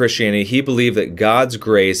converted to Christianity, he believed that God's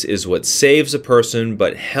grace is what saves a person,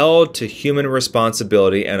 but held to human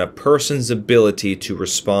responsibility and a person's ability to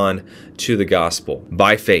respond to the gospel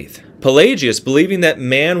by faith. Pelagius, believing that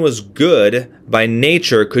man was good by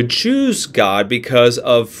nature, could choose God because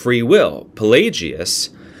of free will.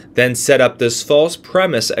 Pelagius then set up this false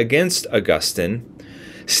premise against Augustine,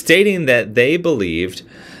 stating that they believed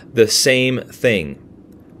the same thing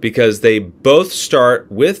because they both start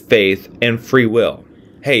with faith and free will.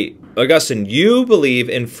 hey, Augustine, you believe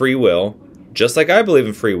in free will, just like I believe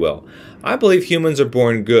in free will. I believe humans are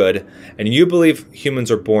born good, and you believe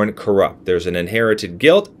humans are born corrupt. There's an inherited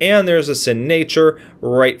guilt, and there's a sin nature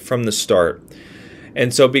right from the start.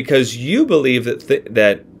 And so because you believe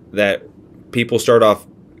that people start off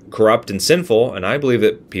corrupt and sinful, and I believe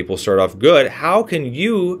that people start off good, how can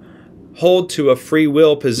you hold to a free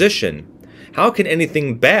will position? How can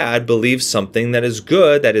anything bad believe something that is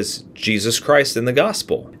good, that is Jesus Christ in the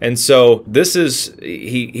gospel? And so this is,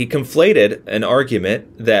 he conflated an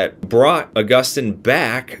argument that brought Augustine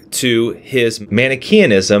back to his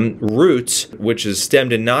Manichaeanism roots, which is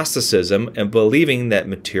stemmed in Gnosticism and believing that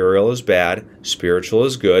material is bad, spiritual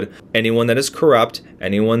is good. Anyone that is corrupt,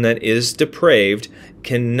 anyone that is depraved,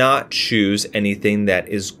 cannot choose anything that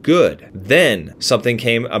is good. Then something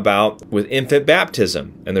came about with infant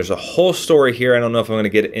baptism, and there's a whole story here. I don't know if I'm going to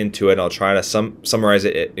get into it. I'll try to summarize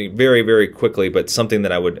it very, very quickly, but something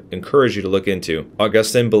that I would encourage you to look into.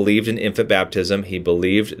 Augustine believed in infant baptism. He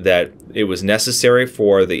believed that it was necessary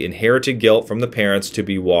for the inherited guilt from the parents to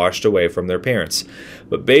be washed away from their parents.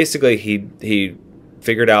 But basically, he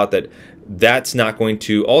figured out that that's not going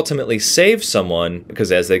to ultimately save someone,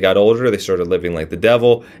 because as they got older, they started living like the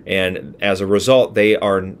devil, and as a result, they're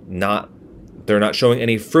not showing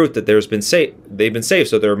any fruit that they've been saved.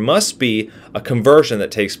 So there must be a conversion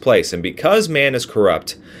that takes place. And because man is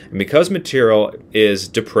corrupt, and because material is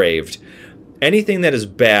depraved, anything that is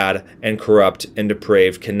bad and corrupt and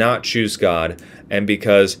depraved cannot choose God. And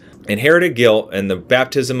because inherited guilt and the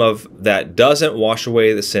baptism of that doesn't wash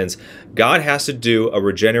away the sins, God has to do a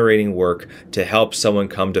regenerating work to help someone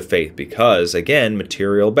come to faith. Because, again,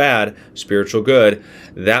 material bad, spiritual good,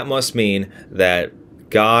 that must mean that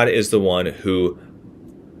God is the one who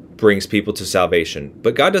brings people to salvation.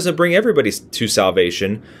 But God doesn't bring everybody to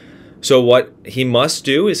salvation. So what he must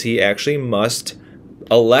do is he actually must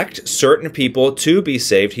elect certain people to be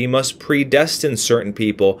saved. He must predestine certain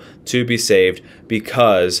people to be saved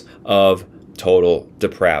because of total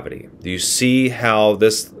depravity. Do you see how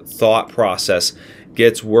this thought process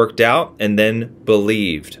gets worked out and then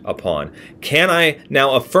believed upon? Can I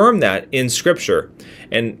now affirm that in Scripture?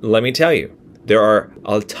 And let me tell you, there are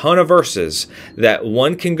a ton of verses that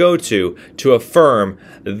one can go to affirm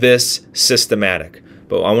this systematic.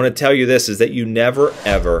 But I want to tell you this, is that you never,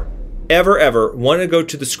 ever want to go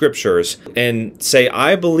to the Scriptures and say,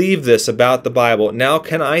 I believe this about the Bible. Now,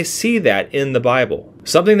 can I see that in the Bible?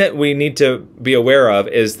 Something that we need to be aware of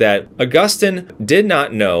is that Augustine did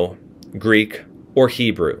not know Greek or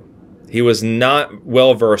Hebrew. He was not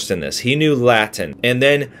well versed in this. He knew Latin. And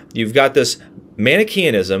then you've got this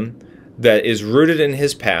Manichaeanism that is rooted in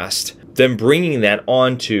his past, then bringing that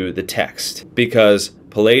onto the text. Because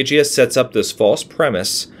Pelagius sets up this false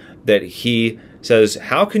premise that he says,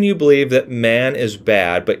 how can you believe that man is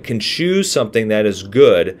bad but can choose something that is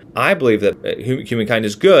good? I believe that humankind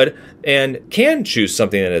is good and can choose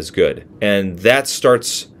something that is good. And that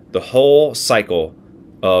starts the whole cycle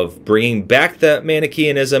of bringing back that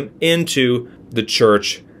Manichaeanism into the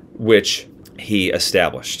church which he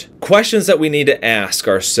established. Questions that we need to ask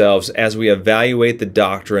ourselves as we evaluate the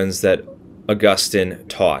doctrines that Augustine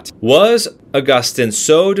taught. Was Augustine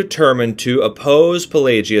so determined to oppose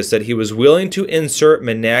Pelagius that he was willing to insert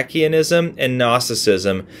Manichaeanism and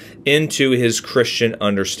Gnosticism into his Christian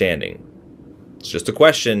understanding? It's just a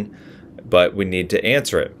question, but we need to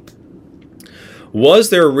answer it. Was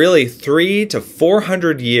there really 300 to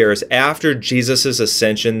 400 years after Jesus'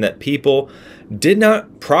 ascension that people did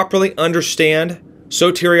not properly understand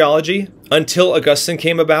soteriology until Augustine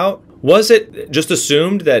came about? Was it just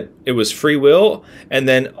assumed that it was free will, and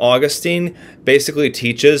then Augustine basically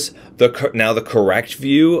teaches now the correct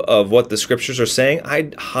view of what the Scriptures are saying? I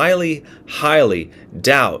highly, highly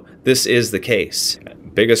doubt this is the case.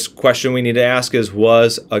 Biggest question we need to ask is,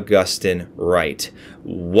 was Augustine right?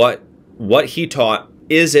 What he taught,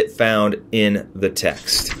 is it found in the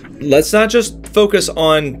text? Let's not just focus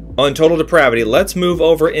on total depravity. Let's move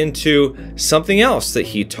over into something else that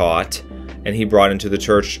he taught and he brought into the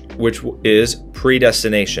church, which is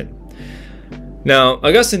predestination. Now,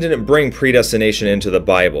 Augustine didn't bring predestination into the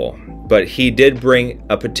Bible, but he did bring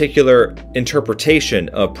a particular interpretation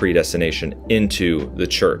of predestination into the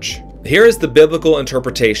church. Here is the biblical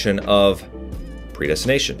interpretation of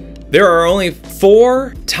predestination. There are only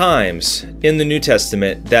 4 times in the New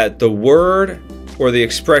Testament that the word or the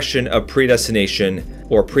expression of predestination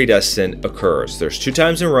or predestined occurs. There's 2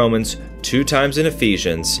 times in Romans, 2 times in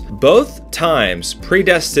Ephesians. Both times,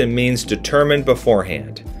 predestined means determined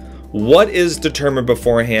beforehand. What is determined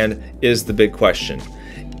beforehand is the big question.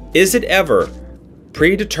 Is it ever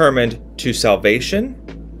predetermined to salvation?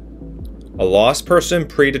 A lost person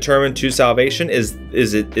predetermined to salvation? Is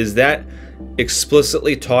that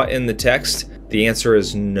explicitly taught in the text? The answer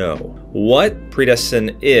is no. What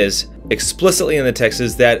predestined is explicitly in the text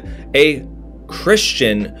is that a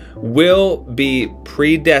Christian will be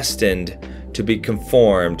predestined to be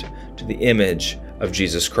conformed to the image of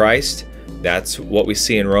Jesus Christ. That's what we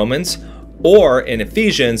see in Romans. Or in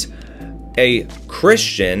Ephesians, a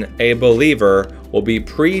Christian, a believer, will be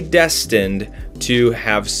predestined to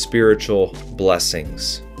have spiritual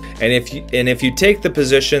blessings. And if you take the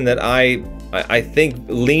position that I think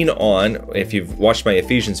lean on, if you've watched my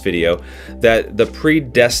Ephesians video, that the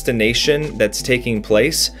predestination that's taking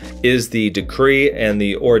place is the decree and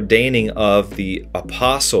the ordaining of the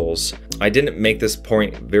apostles. I didn't make this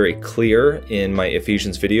point very clear in my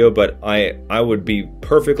Ephesians video, but I would be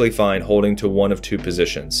perfectly fine holding to one of two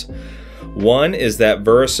positions. One is that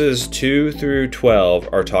verses 2 through 12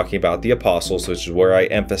 are talking about the apostles, which is where I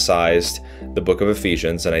emphasized the book of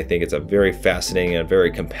Ephesians, and I think it's a very fascinating and a very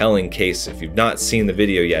compelling case. If you've not seen the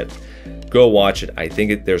video yet, go watch it. I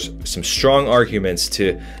think there's some strong arguments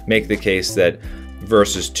to make the case that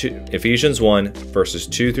Ephesians 1, verses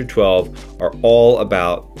 2 through 12 are all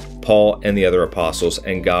about Paul and the other apostles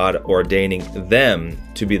and God ordaining them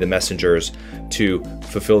to be the messengers to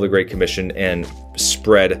fulfill the Great Commission and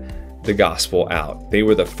spread the gospel out. They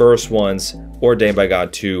were the first ones ordained by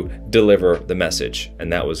God to deliver the message,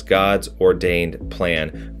 and that was God's ordained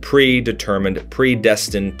plan, predetermined,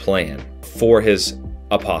 predestined plan for his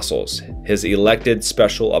apostles, his elected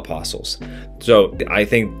special apostles. So I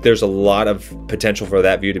think there's a lot of potential for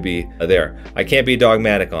that view to be there. I can't be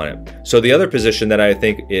dogmatic on it. So the other position that I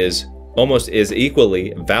think is almost is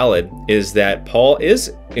equally valid is that Paul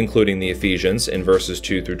is including the Ephesians in verses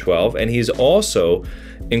 2 through 12, and he's also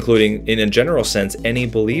including, in a general sense, any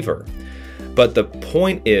believer. But the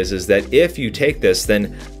point is that if you take this,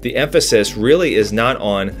 then the emphasis really is not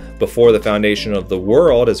on before the foundation of the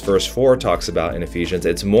world, as verse 4 talks about in Ephesians.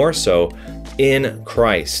 It's more so in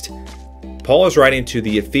Christ. Paul is writing to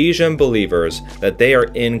the Ephesian believers that they are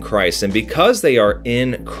in Christ, and because they are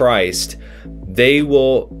in Christ,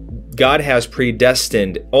 God has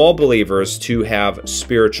predestined all believers to have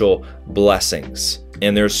spiritual blessings.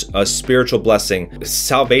 And there's a spiritual blessing.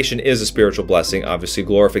 Salvation is a spiritual blessing. Obviously,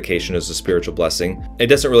 glorification is a spiritual blessing. It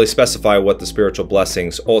doesn't really specify what the spiritual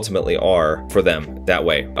blessings ultimately are for them that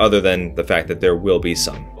way, other than the fact that there will be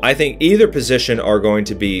some. I think either position are going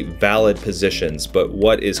to be valid positions, but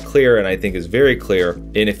what is clear, and I think is very clear,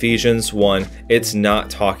 in Ephesians 1, it's not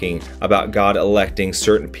talking about God electing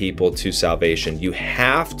certain people to salvation. You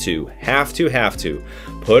have to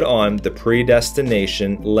put on the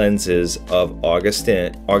predestination lenses of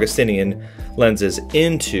Augustinian lenses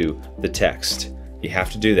into the text. You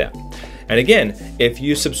have to do that. And again, if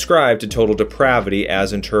you subscribe to total depravity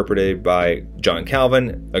as interpreted by John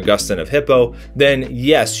Calvin, Augustine of Hippo, then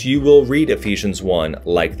yes, you will read Ephesians 1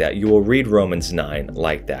 like that. You will read Romans 9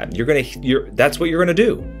 like that. That's what you're gonna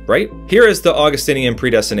do, right? Here is the Augustinian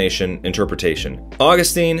predestination interpretation.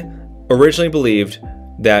 Augustine originally believed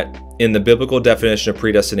that in the biblical definition of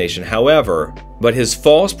predestination, however, but his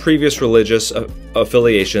false previous religious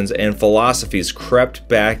affiliations and philosophies crept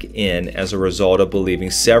back in as a result of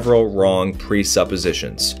believing several wrong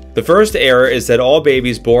presuppositions. The first error is that all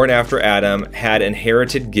babies born after Adam had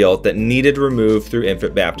inherited guilt that needed removed through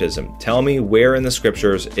infant baptism. Tell me where in the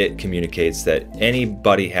scriptures it communicates that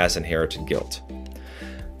anybody has inherited guilt.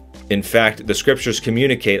 In fact, the scriptures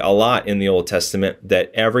communicate a lot in the Old Testament that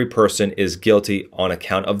every person is guilty on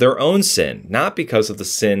account of their own sin, not because of the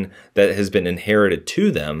sin that has been inherited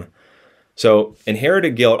to them. So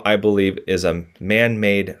inherited guilt, I believe, is a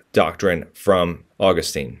man-made doctrine from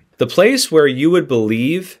Augustine. The place where you would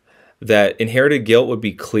believe that inherited guilt would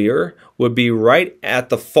be clear would be right at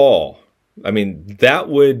the fall. I mean, that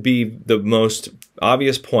would be the most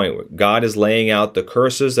obvious point. God is laying out the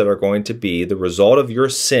curses that are going to be the result of your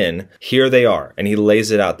sin. Here they are, and he lays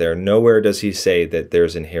it out there. Nowhere does he say that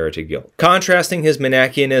there's inherited guilt. Contrasting his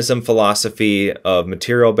Manichaeism philosophy of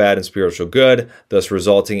material bad and spiritual good, thus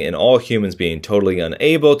resulting in all humans being totally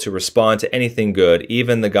unable to respond to anything good,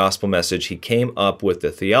 even the gospel message, he came up with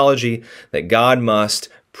the theology that God must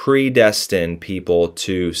predestine people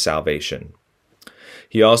to salvation.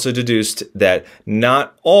 He also deduced that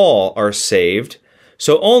not all are saved,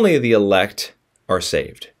 so only the elect are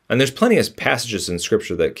saved. And there's plenty of passages in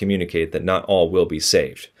Scripture that communicate that not all will be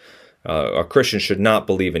saved. A Christian should not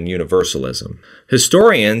believe in universalism.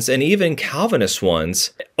 Historians, and even Calvinist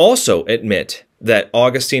ones, also admit that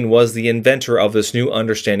Augustine was the inventor of this new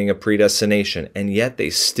understanding of predestination, and yet they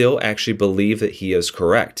still actually believe that he is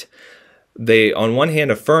correct. they on one hand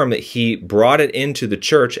affirm that he brought it into the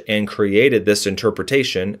church and created this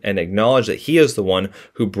interpretation and acknowledge that he is the one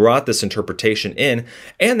who brought this interpretation in,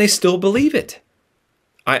 and they still believe it.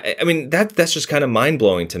 I mean, that's just kind of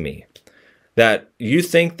mind-blowing to me, that you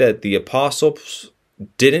think that the apostles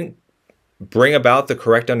didn't bring about the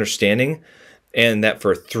correct understanding, and that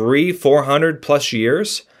for 400 plus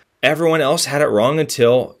years, everyone else had it wrong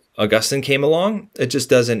until Augustine came along. It just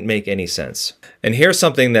doesn't make any sense. And here's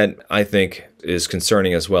something that I think is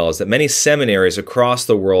concerning as well, is that many seminaries across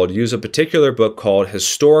the world use a particular book called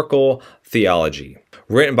Historical Theology,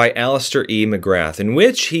 written by Alistair E. McGrath, in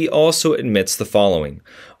which he also admits the following.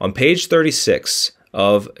 On page 36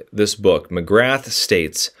 of this book, McGrath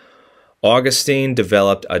states, Augustine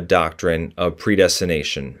developed a doctrine of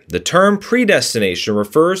predestination. The term predestination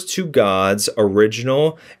refers to God's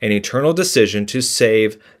original and eternal decision to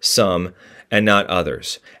save some and not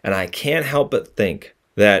others. And I can't help but think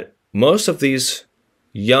that most of these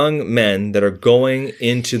young men that are going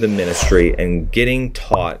into the ministry and getting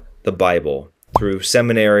taught the Bible through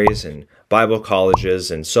seminaries and Bible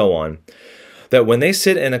colleges and so on, that when they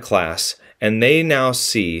sit in a class and they now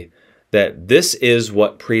see that this is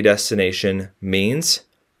what predestination means,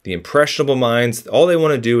 the impressionable minds, all they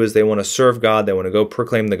want to do is they want to serve God, they want to go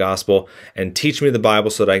proclaim the gospel and teach me the Bible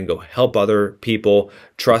so that I can go help other people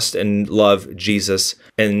trust and love Jesus.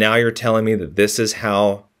 And now you're telling me that this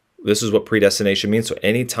is what predestination means. So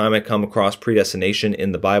anytime I come across predestination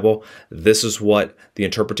in the Bible, this is what the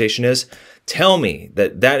interpretation is. Tell me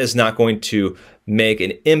that that is not going to make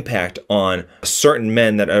an impact on certain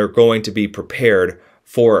men that are going to be prepared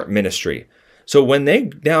for ministry. So when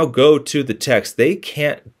they now go to the text, they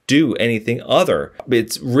can't do anything other.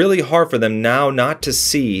 It's really hard for them now not to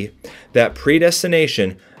see that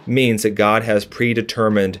predestination means that God has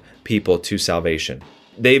predetermined people to salvation.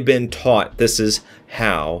 They've been taught this is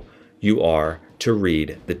how you are to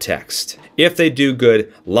read the text. If they do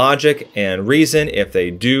good logic and reason, if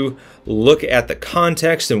they do look at the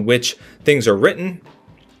context in which things are written,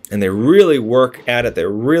 and they really work at it, they're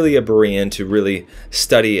really a Berean to really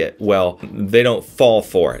study it well, they don't fall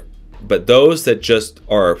for it. But those that just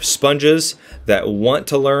are sponges that want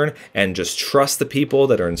to learn and just trust the people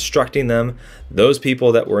that are instructing them, those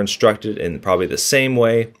people that were instructed in probably the same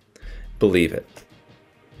way, believe it.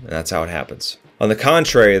 And that's how it happens. On the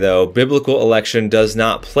contrary, though, biblical election does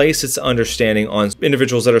not place its understanding on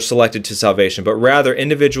individuals that are selected to salvation, but rather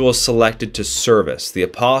individuals selected to service. The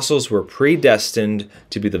apostles were predestined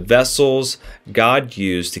to be the vessels God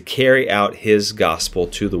used to carry out his gospel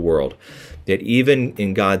to the world. Yet even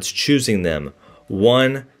in God's choosing them,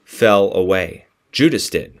 one fell away. Judas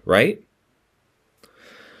did, right?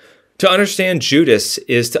 To understand Judas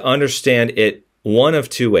is to understand it one of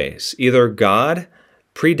two ways. Either God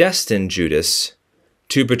predestined Judas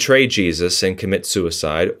to betray Jesus and commit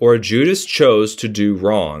suicide, or Judas chose to do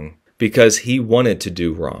wrong because he wanted to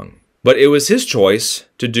do wrong. But it was his choice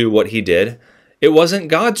to do what he did. It wasn't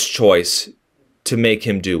God's choice to make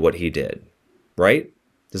him do what he did, right?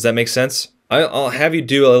 Does that make sense? I'll have you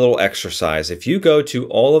do a little exercise. If you go to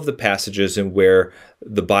all of the passages in where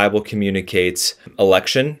the Bible communicates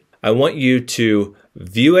election, I want you to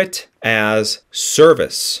view it as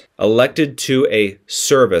service, elected to a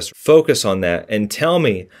service. Focus on that and tell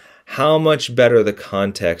me how much better the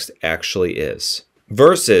context actually is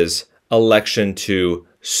versus election to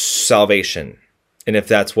salvation, and if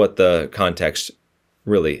that's what the context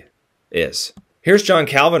really is. Here's John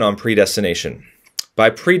Calvin on predestination. By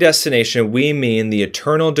predestination, we mean the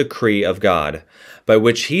eternal decree of God, by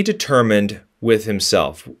which he determined with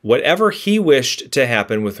himself whatever he wished to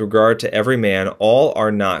happen with regard to every man. All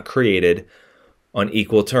are not created on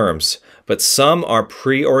equal terms, but some are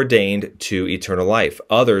preordained to eternal life,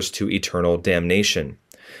 others to eternal damnation.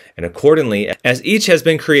 And accordingly, as each has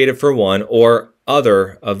been created for one or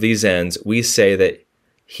other of these ends, we say that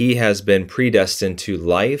he has been predestined to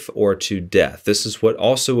life or to death. This is what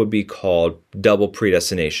also would be called double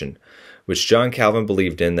predestination, which John Calvin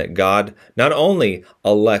believed in, that God not only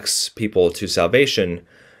elects people to salvation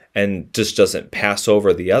and just doesn't pass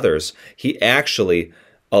over the others, he actually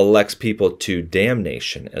elects people to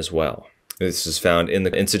damnation as well. This is found in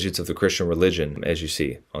the Institutes of the Christian Religion, as you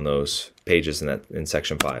see on those pages in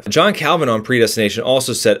section 5. John Calvin on predestination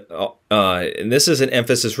also said, and this is an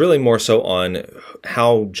emphasis really more so on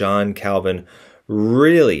how John Calvin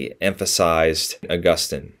really emphasized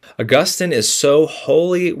Augustine. Augustine is so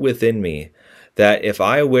wholly within me that if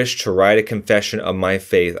I wished to write a confession of my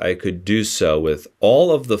faith, I could do so with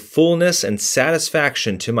all of the fullness and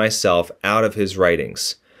satisfaction to myself out of his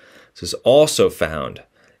writings. This is also found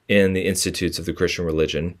in the Institutes of the Christian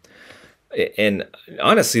Religion. And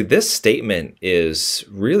honestly, this statement is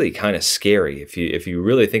really kind of scary if you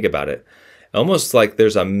really think about it. Almost like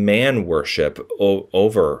there's a man worship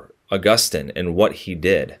over Augustine and what he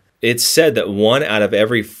did. It's said that 1 out of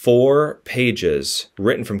every 4 pages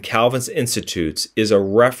written from Calvin's Institutes is a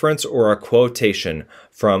reference or a quotation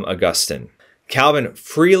from Augustine. Calvin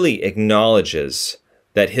freely acknowledges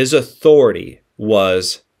that his authority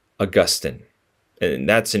was Augustine. And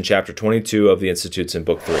that's in chapter 22 of the Institutes in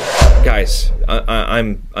book 3. Guys,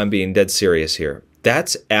 I'm being dead serious here.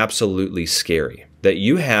 That's absolutely scary. That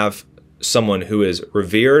you have someone who is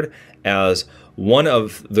revered as one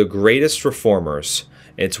of the greatest reformers.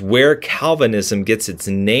 It's where Calvinism gets its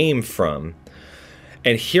name from.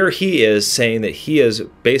 And here he is saying that he is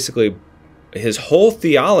basically, his whole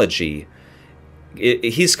theology,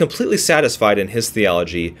 he's completely satisfied in his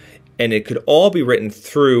theology, and it could all be written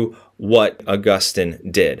through what Augustine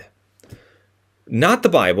did. Not the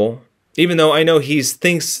Bible, even though I know he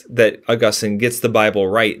thinks that Augustine gets the Bible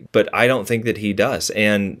right, but I don't think that he does.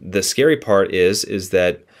 And the scary part is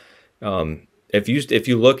that if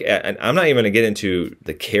you look at, and I'm not even going to get into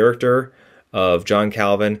the character of John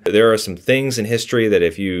Calvin, there are some things in history that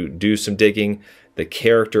if you do some digging, the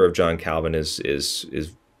character of John Calvin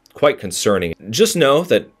is quite concerning. Just know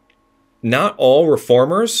that not all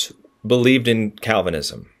reformers believed in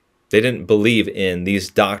Calvinism. They didn't believe in these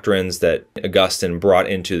doctrines that Augustine brought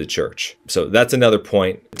into the church. So that's another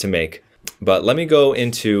point to make. But let me go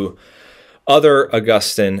into other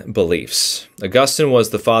Augustine beliefs. Augustine was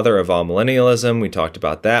the father of amillennialism. We talked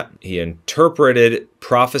about that. He interpreted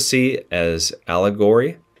prophecy as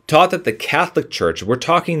allegory. Taught that the Catholic Church, we're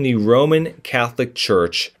talking the Roman Catholic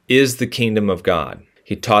Church, is the kingdom of God.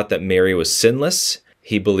 He taught that Mary was sinless.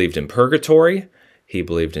 He believed in purgatory. He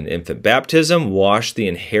believed in infant baptism, washed the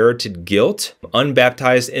inherited guilt.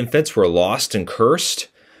 Unbaptized infants were lost and cursed.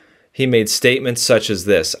 He made statements such as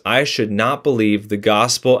this: I should not believe the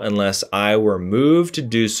gospel unless I were moved to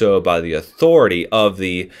do so by the authority of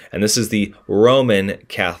the, and this is the Roman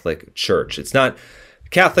Catholic Church. It's not,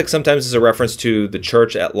 Catholic sometimes is a reference to the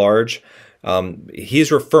church at large.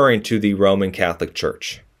 He's referring to the Roman Catholic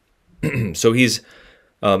Church. So he's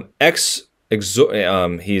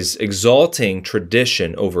he's exalting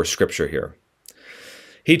tradition over Scripture here.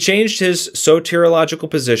 He changed his soteriological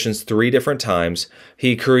positions 3 different times.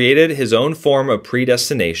 He created his own form of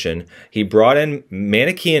predestination. He brought in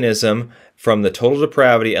Manichaeanism from the total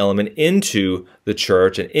depravity element into the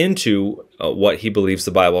church and into what he believes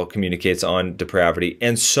the Bible communicates on depravity,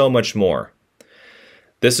 and so much more.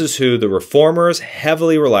 This is who the reformers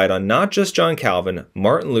heavily relied on, not just John Calvin,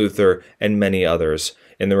 Martin Luther, and many others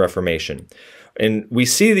in the Reformation. And we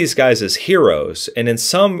see these guys as heroes, and in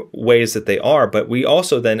some ways that they are, but we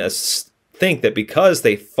also then think that because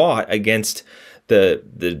they fought against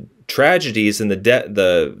the tragedies and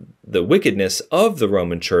the wickedness of the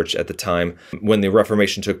Roman Church at the time when the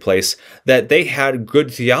Reformation took place, that they had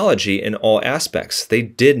good theology in all aspects. They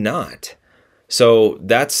did not. So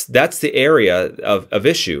that's the area of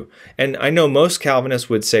issue. And I know most Calvinists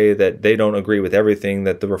would say that they don't agree with everything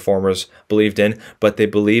that the Reformers believed in, but they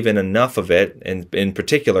believe in enough of it, and in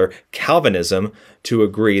particular Calvinism, to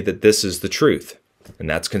agree that this is the truth. And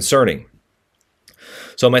that's concerning.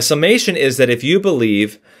 So my summation is that if you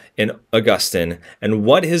believe in Augustine and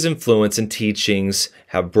what his influence and teachings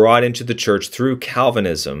have brought into the church through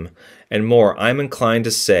Calvinism and more, I'm inclined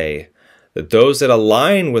to say that those that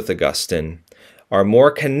align with Augustine are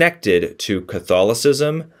more connected to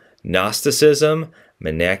Catholicism, Gnosticism,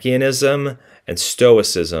 Manichaeanism, and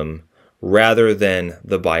Stoicism rather than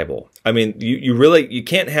the Bible. I mean, you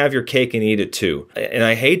can't have your cake and eat it too. And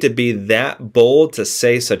I hate to be that bold to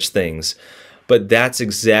say such things, but that's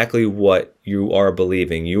exactly what you are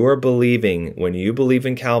believing. You are believing, when you believe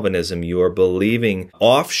in Calvinism, you are believing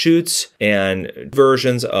offshoots and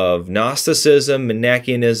versions of Gnosticism,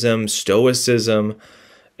 Manichaeanism, Stoicism,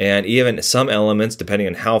 and even some elements, depending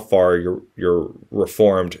on how far your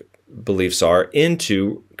Reformed beliefs are,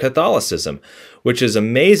 into Catholicism, which is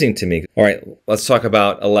amazing to me. All right, let's talk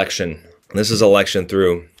about election. This is election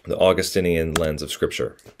through the Augustinian lens of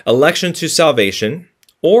Scripture. Election to salvation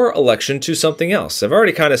or election to something else. I've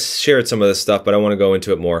already kind of shared some of this stuff, but I want to go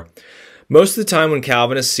into it more. Most of the time when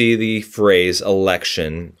Calvinists see the phrase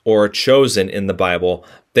election or chosen in the Bible,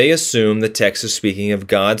 they assume the text is speaking of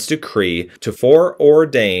God's decree to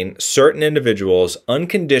foreordain certain individuals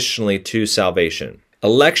unconditionally to salvation.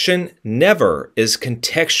 Election never is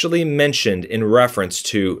contextually mentioned in reference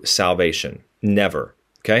to salvation. Never.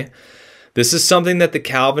 Okay? This is something that the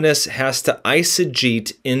Calvinist has to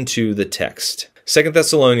eisegete into the text. 2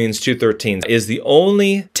 Thessalonians 2:13 is the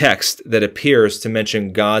only text that appears to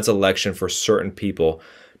mention God's election for certain people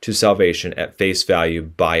to salvation at face value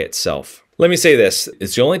by itself. Let me say this.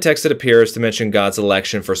 It's the only text that appears to mention God's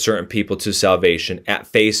election for certain people to salvation at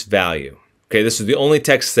face value. Okay, this is the only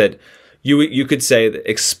text that you could say that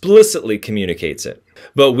explicitly communicates it.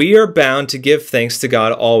 But we are bound to give thanks to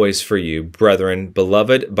God always for you, brethren,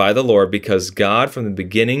 beloved by the Lord, because God from the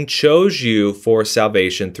beginning chose you for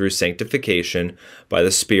salvation through sanctification by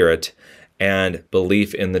the Spirit and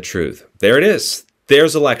belief in the truth. There it is.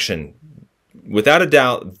 There's election. Without a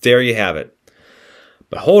doubt, there you have it.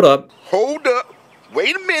 But hold up. Hold up.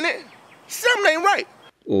 Wait a minute. Something ain't right.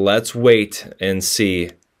 Let's wait and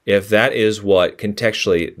see if that is what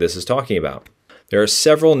contextually this is talking about. There are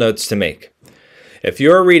several notes to make. If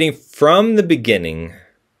you're reading from the beginning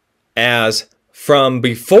as from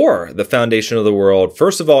before the foundation of the world,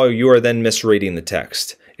 first of all, you are then misreading the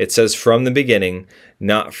text. It says from the beginning,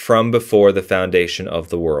 not from before the foundation of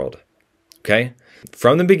the world. Okay?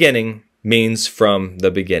 From the beginning means from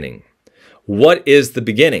the beginning. What is the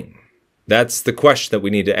beginning? That's the question that we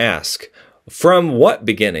need to ask. From what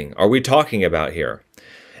beginning are we talking about here?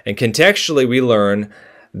 And contextually, we learn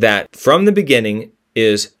that from the beginning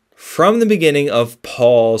is from the beginning of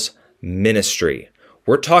Paul's ministry.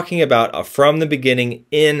 We're talking about a from the beginning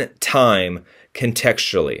in time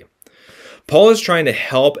contextually. Paul is trying to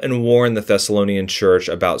help and warn the Thessalonian church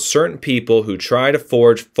about certain people who try to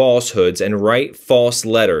forge falsehoods and write false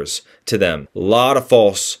letters to them. A lot of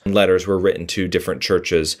false letters were written to different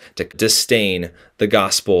churches to disdain the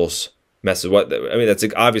gospel's message. That's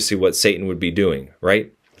obviously what Satan would be doing,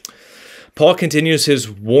 right? Paul continues his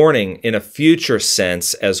warning in a future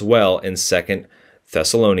sense as well in 2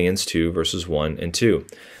 Thessalonians 2, verses 1 and 2.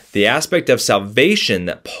 The aspect of salvation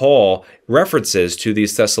that Paul references to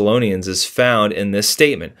these Thessalonians is found in this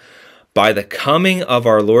statement. By the coming of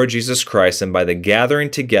our Lord Jesus Christ and by the gathering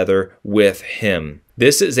together with him.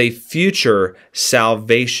 This is a future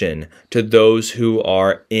salvation to those who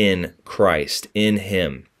are in Christ, in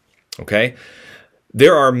him. Okay?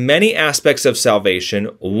 There are many aspects of salvation.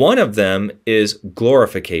 One of them is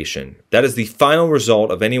glorification. That is the final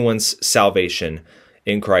result of anyone's salvation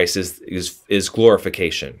in Christ is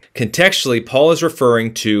glorification. Contextually, Paul is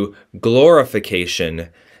referring to glorification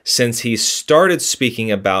since he started speaking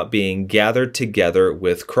about being gathered together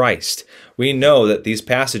with Christ. We know that these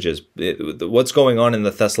passages, what's going on in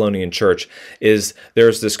the Thessalonian church is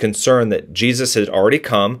there's this concern that Jesus had already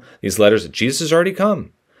come, these letters that Jesus has already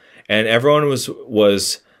come. And everyone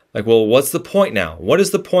was like, well, what's the point now? What is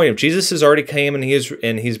the point? If Jesus has already came and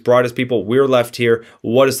he's brought his people, we're left here.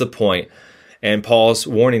 What is the point? And Paul's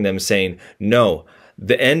warning them, saying, no,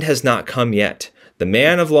 the end has not come yet. The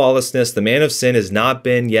man of lawlessness, the man of sin has not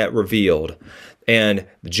been yet revealed. And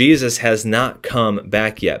Jesus has not come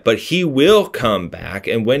back yet. But he will come back.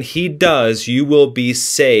 And when he does, you will be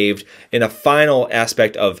saved in a final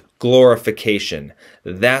aspect of glorification.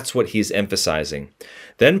 That's what he's emphasizing.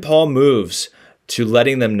 Then Paul moves to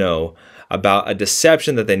letting them know about a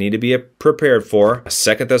deception that they need to be prepared for.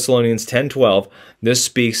 2 Thessalonians 10:12, this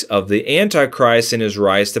speaks of the Antichrist and his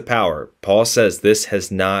rise to power. Paul says this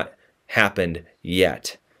has not happened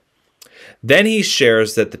yet. Then he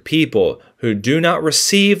shares that the people who do not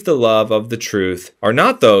receive the love of the truth are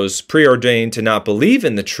not those preordained to not believe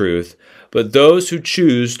in the truth, but those who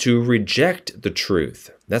choose to reject the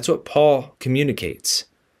truth. That's what Paul communicates.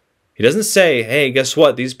 He doesn't say, hey, guess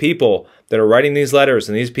what? These people that are writing these letters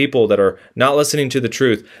and these people that are not listening to the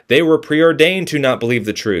truth, they were preordained to not believe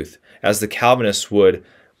the truth, as the Calvinists would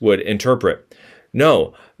interpret.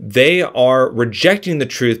 No, they are rejecting the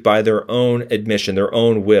truth by their own admission, their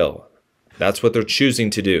own will. That's what they're choosing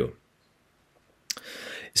to do.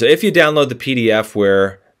 So if you download the PDF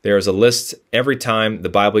where there's a list every time the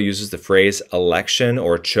Bible uses the phrase election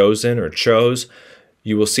or chosen or chose,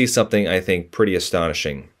 you will see something, I think, pretty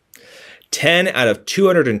astonishing. 10 out of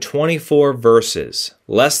 224 verses,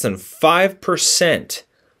 less than 5%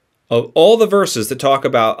 of all the verses that talk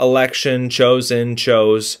about election, chosen,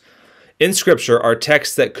 chose, in Scripture are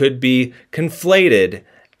texts that could be conflated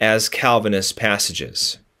as Calvinist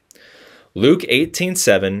passages. Luke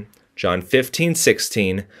 18:7, John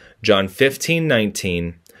 15:16, John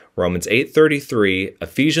 15:19, Romans 8:33,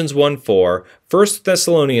 Ephesians 1:4, 1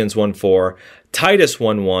 Thessalonians 1:4, Titus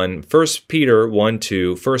 1:1, 1 Peter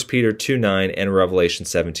 1:2, 1 Peter 2:9, and Revelation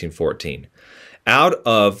 17:14. Out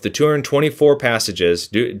of the 224 passages,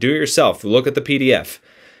 do it yourself. Look at the PDF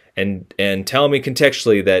and tell me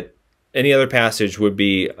contextually that any other passage would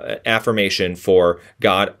be affirmation for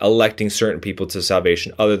God electing certain people to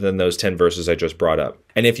salvation other than those 10 verses I just brought up.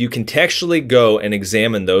 And if you contextually go and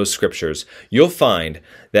examine those scriptures, you'll find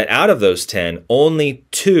that out of those 10, only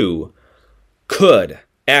 2 could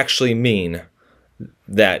actually mean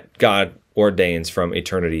that God ordains from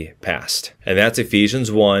eternity past. And that's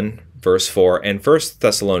Ephesians 1, verse 4, and 1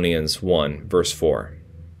 Thessalonians 1, verse 4.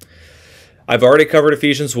 I've already covered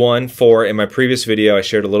Ephesians 1, 4 in my previous video. I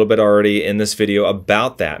shared a little bit already in this video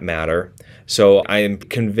about that matter. So I am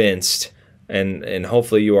convinced, and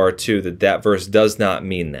hopefully you are too, that that verse does not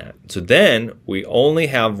mean that. So then we only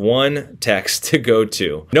have one text to go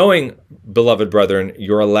to. Knowing, beloved brethren,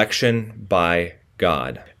 your election by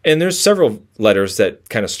God. And there's several letters that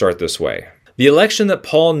kind of start this way. The election that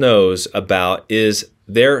Paul knows about is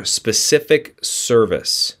their specific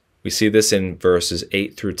service. We see this in verses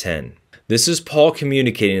 8 through 10. This is Paul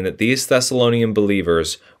communicating that these Thessalonian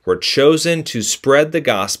believers were chosen to spread the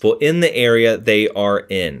gospel in the area they are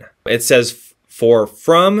in. It says, "For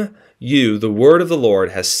from you the word of the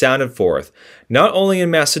Lord has sounded forth, not only in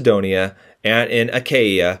Macedonia and in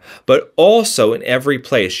Achaia, but also in every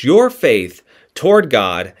place. Your faith toward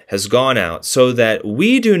God has gone out, so that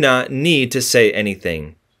we do not need to say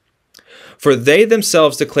anything. For they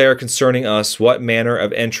themselves declare concerning us what manner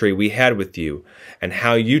of entry we had with you, and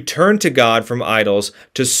how you turned to God from idols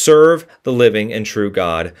to serve the living and true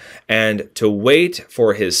God, and to wait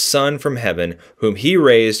for his Son from heaven, whom he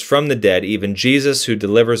raised from the dead, even Jesus, who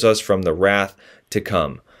delivers us from the wrath to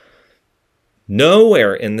come."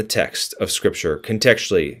 Nowhere in the text of Scripture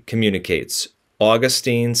contextually communicates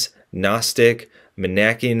Augustine's Gnostic,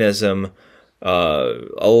 Manichaeism,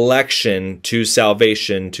 election to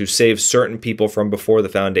salvation to save certain people from before the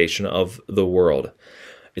foundation of the world.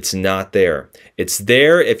 It's not there. It's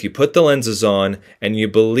there if you put the lenses on and you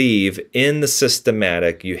believe in the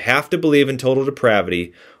systematic. You have to believe in total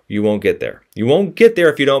depravity. You won't get there. You won't get there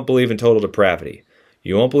if you don't believe in total depravity.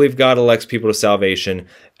 You won't believe God elects people to salvation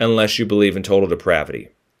unless you believe in total depravity.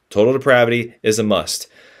 Total depravity is a must.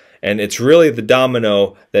 And it's really the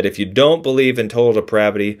domino that if you don't believe in total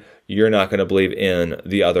depravity, you're not going to believe in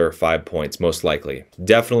the other 5 points, most likely.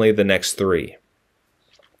 Definitely the next 3.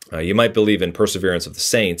 You might believe in perseverance of the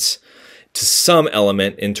saints to some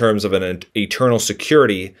element in terms of an eternal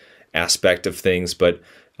security aspect of things, but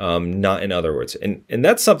not in other words. And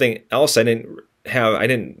that's something else I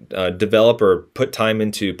didn't develop or put time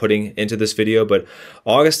into putting into this video, but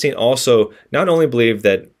Augustine also not only believed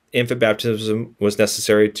that infant baptism was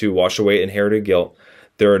necessary to wash away inherited guilt,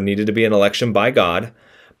 there needed to be an election by God,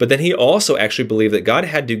 but then he also actually believed that God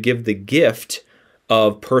had to give the gift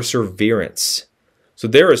of perseverance. So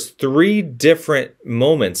there is 3 different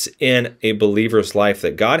moments in a believer's life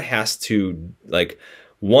that God has to, like,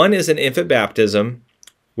 one is an infant baptism,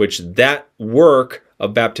 which that work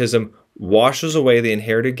of baptism washes away the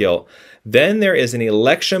inherited guilt. Then there is an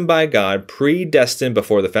election by God, predestined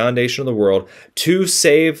before the foundation of the world to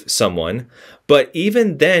save someone. But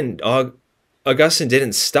even then, Augustine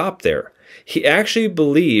didn't stop there. He actually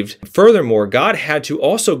believed, furthermore, God had to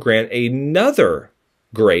also grant another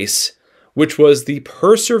grace, which was the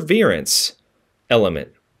perseverance element,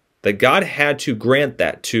 that God had to grant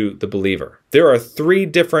that to the believer. There are 3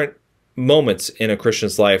 different moments in a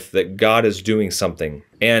Christian's life that God is doing something.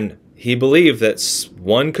 And he believed that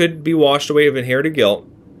one could be washed away of inherited guilt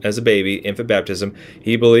as a baby, infant baptism.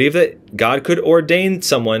 He believed that God could ordain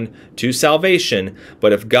someone to salvation,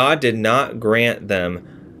 but if God did not grant them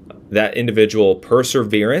that individual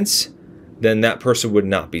perseverance, then that person would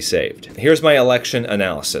not be saved. Here's my election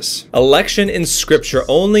analysis. Election in Scripture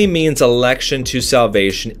only means election to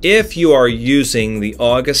salvation if you are using the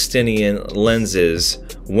Augustinian lenses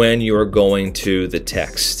when you are going to the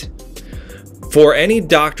text. For any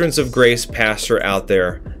doctrines of grace pastor out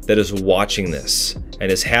there that is watching this and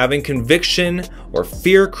is having conviction or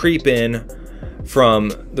fear creep in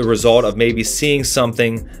from the result of maybe seeing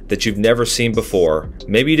something that you've never seen before,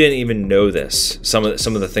 maybe you didn't even know this, some of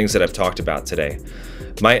the things that I've talked about today,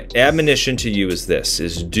 my admonition to you is this,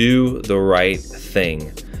 is do the right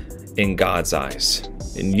thing in God's eyes.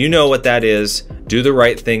 And you know what that is. Do the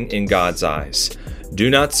right thing in God's eyes. Do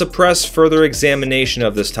not suppress further examination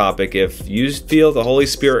of this topic if you feel the Holy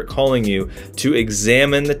Spirit calling you to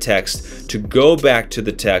examine the text, to go back to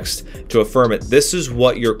the text, to affirm it. This is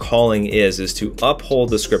what your calling is to uphold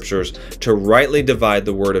the Scriptures, to rightly divide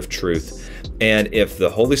the word of truth. And if the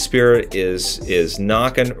Holy Spirit is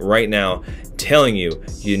knocking right now, telling you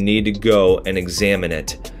you need to go and examine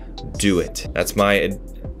it, do it. That's my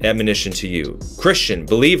admonition to you. Christian,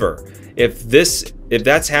 believer, if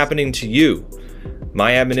that's happening to you,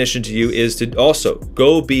 my admonition to you is to also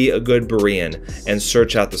go be a good Berean and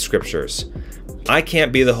search out the scriptures. I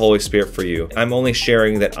can't be the Holy Spirit for you. I'm only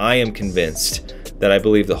sharing that I am convinced that I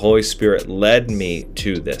believe the Holy Spirit led me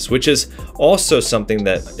to this, which is also something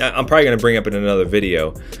that I'm probably going to bring up in another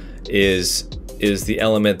video, is the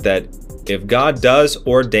element that if God does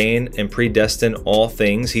ordain and predestine all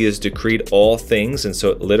things, he has decreed all things, and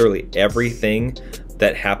so literally everything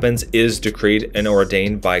that happens is decreed and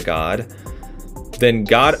ordained by God, then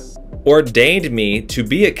God ordained me to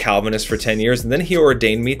be a Calvinist for 10 years, and then he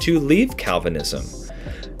ordained me to leave Calvinism.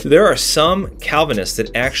 There are some Calvinists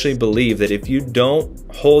that actually believe that if you don't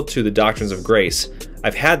hold to the doctrines of grace,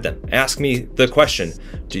 I've had them ask me the question,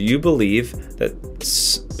 do you believe that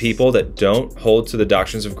people that don't hold to the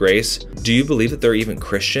doctrines of grace, do you believe that they're even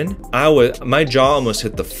Christian? My jaw almost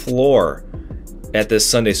hit the floor at this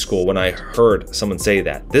Sunday school when I heard someone say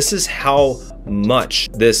that. This is how much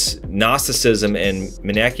this Gnosticism and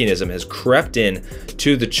Manichaeism has crept in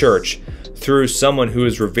to the church through someone who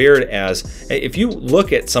is revered as, if you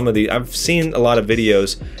look at some of the, I've seen a lot of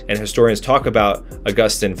videos and historians talk about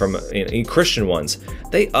Augustine from Christian ones,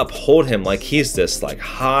 they uphold him like he's this like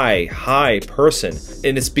high person,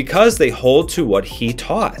 and it's because they hold to what he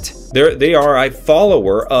taught. They are a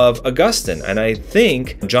follower of Augustine, and I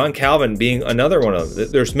think John Calvin being another one of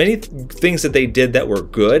them. There's many things that they did that were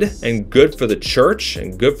good and good for the church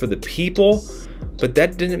and good for the people, but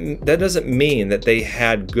that doesn't mean that they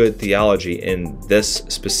had good theology in this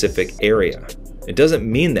specific area. It doesn't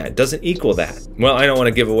mean that. It doesn't equal that. Well, I don't want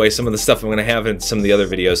to give away some of the stuff I'm going to have in some of the other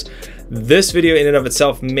videos. This video in and of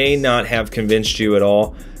itself may not have convinced you at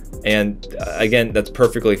all, and again, that's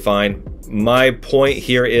perfectly fine. My point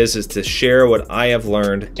here is to share what I have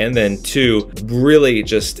learned, and then to really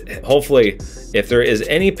just hopefully, if there is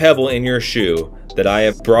any pebble in your shoe that I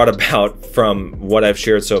have brought about from what I've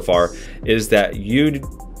shared so far, is that you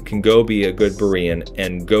can go be a good Berean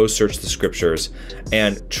and go search the scriptures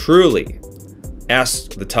and truly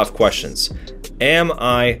ask the tough questions. Am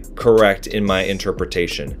I correct in my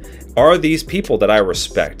interpretation? Are these people that I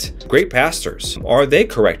respect, great pastors, are they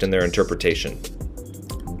correct in their interpretation?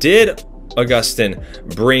 Did Augustine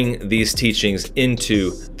bring these teachings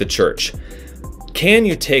into the church? Can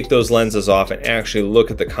you take those lenses off and actually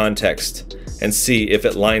look at the context and see if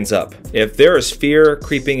it lines up? If there is fear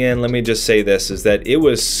creeping in, let me just say this, is that it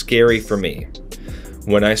was scary for me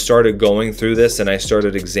when I started going through this and I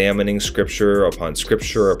started examining scripture upon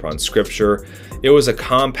scripture upon scripture. It was a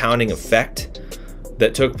compounding effect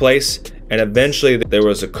that took place, and eventually there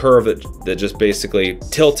was a curve that just basically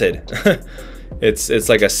tilted. It's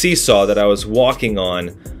like a seesaw that I was walking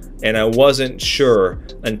on, and I wasn't sure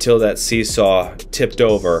until that seesaw tipped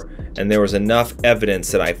over and there was enough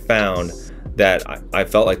evidence that I found that I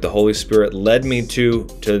felt like the Holy Spirit led me to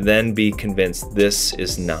then be convinced this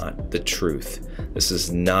is not the truth. This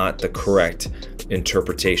is not the correct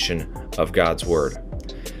interpretation of God's word.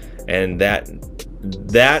 And that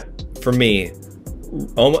for me,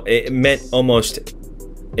 it meant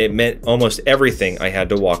almost everything I had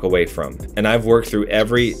to walk away from. And I've worked through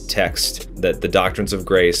every text that the doctrines of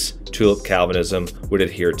grace, Tulip Calvinism, would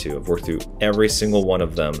adhere to. I've worked through every single one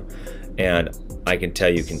of them, and I can tell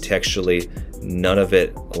you contextually, none of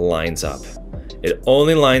it lines up. It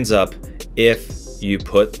only lines up if you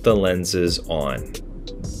put the lenses on.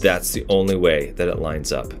 That's the only way that it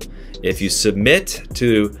lines up. If you submit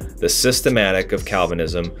to the systematic of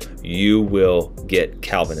Calvinism, you will get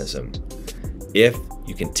Calvinism. If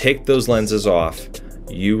you can take those lenses off,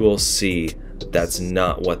 you will see that that's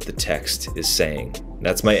not what the text is saying.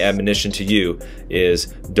 That's my admonition to you, is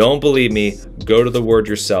don't believe me, go to the word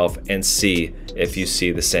yourself and see if you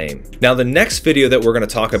see the same. Now, the next video that we're going to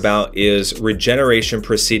talk about is regeneration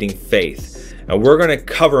preceding faith. And we're going to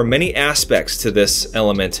cover many aspects to this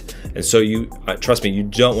element, and so you trust me, you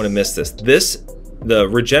don't want to miss this. The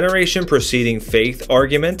regeneration preceding faith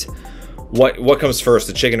argument, what comes first,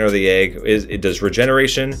 the chicken or the egg? Does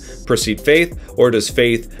regeneration precede faith, or does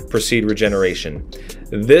faith precede regeneration?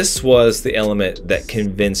 This was the element that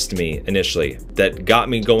convinced me initially, that got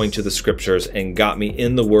me going to the scriptures and got me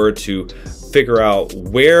in the word to figure out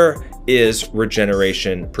where is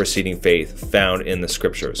regeneration preceding faith found in the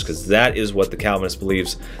scriptures, because that is what the Calvinist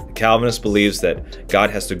believes. The Calvinist believes that God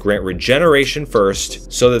has to grant regeneration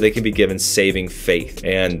first so that they can be given saving faith,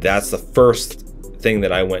 and that's the first thing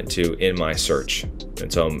that I went to in my search,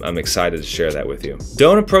 and so I'm excited to share that with you.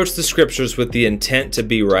 Don't approach the scriptures with the intent to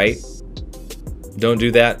be right. Don't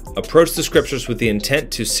do that. Approach the scriptures with the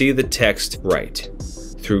intent to see the text right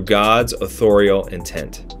through God's authorial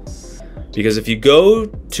intent. Because if you go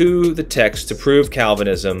to the text to prove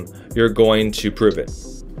Calvinism, you're going to prove it.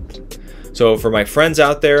 So So for my friends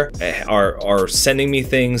out there are sending me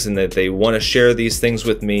things and that they want to share these things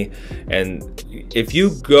with me, and if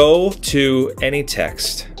you go to any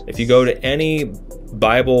text, if you go to any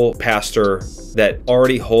Bible pastor that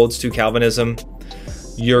already holds to Calvinism,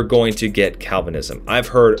 you're going to get Calvinism. I've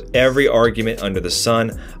heard every argument under the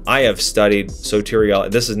sun. I have studied soteriology.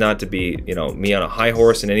 This is not to be, me on a high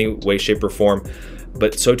horse in any way, shape, or form,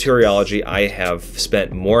 but soteriology I have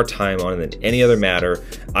spent more time on than any other matter.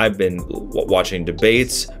 I've been watching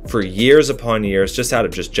debates for years upon years, just out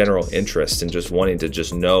of just general interest and just wanting to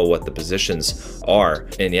just know what the positions are.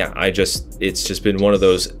 And yeah, it's just been one of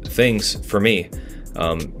those things for me.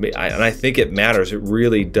 And I think it matters. It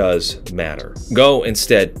really does matter. Go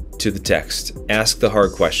instead to the text. Ask the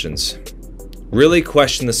hard questions. Really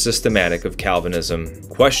question the systematic of Calvinism.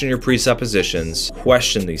 Question your presuppositions.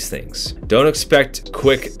 Question these things. Don't expect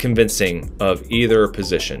quick convincing of either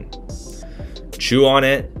position. Chew on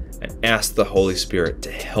it and ask the Holy Spirit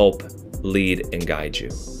to help lead and guide you.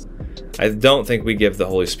 I don't think we give the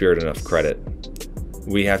Holy Spirit enough credit.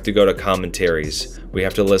 We have to go to commentaries. We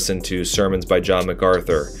have to listen to sermons by John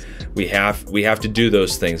MacArthur. We have to do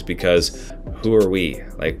those things because who are we?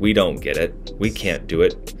 Like, we don't get it. We can't do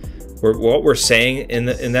it. What we're saying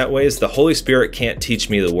in that way is the Holy Spirit can't teach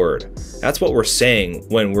me the word. That's what we're saying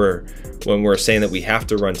when we're saying that we have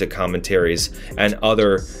to run to commentaries and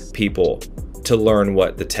other people to learn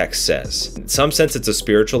what the text says. In some sense, it's a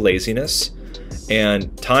spiritual laziness,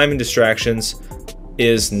 and time and distractions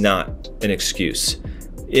is not an excuse.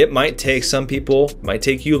 It might take some people, might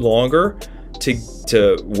take you longer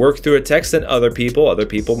to work through a text than other people. Other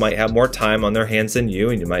people might have more time on their hands than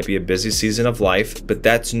you, and you might be a busy season of life, but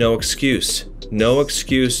that's no excuse. No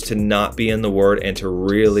excuse to not be in the Word and to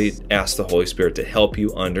really ask the Holy Spirit to help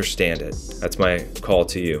you understand it. That's my call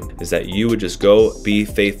to you, is that you would just go be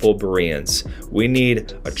faithful Bereans. We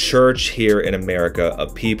need a church here in America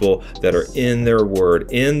of people that are in their Word,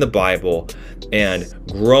 in the Bible, and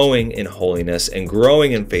growing in holiness and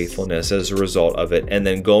growing in faithfulness as a result of it, and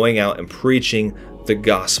then going out and preaching the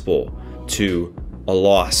gospel to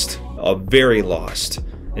a very lost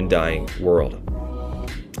and dying world.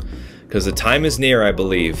 Because the time is near, I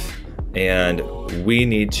believe, and we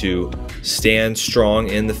need to stand strong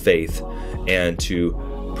in the faith and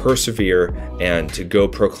to persevere and to go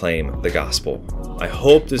proclaim the gospel. I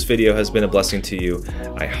hope this video has been a blessing to you.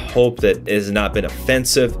 I hope that it has not been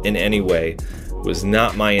offensive in any way. It was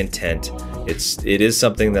not my intent. It is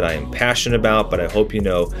something that I am passionate about, but I hope you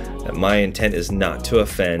know that my intent is not to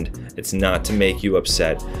offend. It's not to make you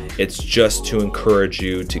upset. It's just to encourage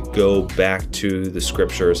you to go back to the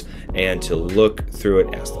scriptures and to look through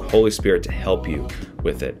it, ask the Holy Spirit to help you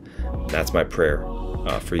with it. That's my prayer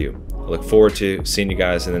for you. I look forward to seeing you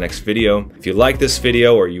guys in the next video. If you like this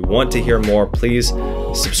video or you want to hear more, please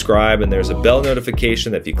subscribe, and there's a bell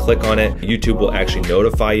notification that if you click on it, YouTube will actually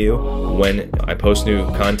notify you when I post new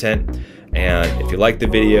content. And if you like the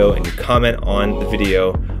video and you comment on the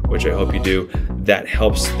video, which I hope you do, that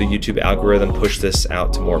helps the YouTube algorithm push this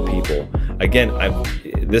out to more people. Again,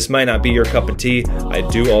 this might not be your cup of tea. I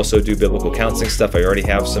do also do biblical counseling stuff. I already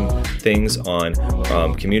have some things on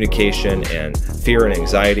communication and fear and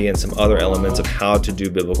anxiety and some other elements of how to do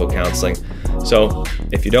biblical counseling. So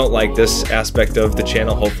if you don't like this aspect of the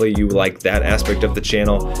channel, hopefully you like that aspect of the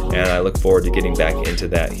channel, and I look forward to getting back into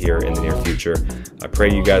that here in the near future. I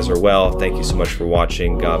pray you guys are well. Thank you so much for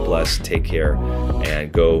watching. God bless. Take care,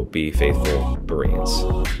 and go be faithful Bereans.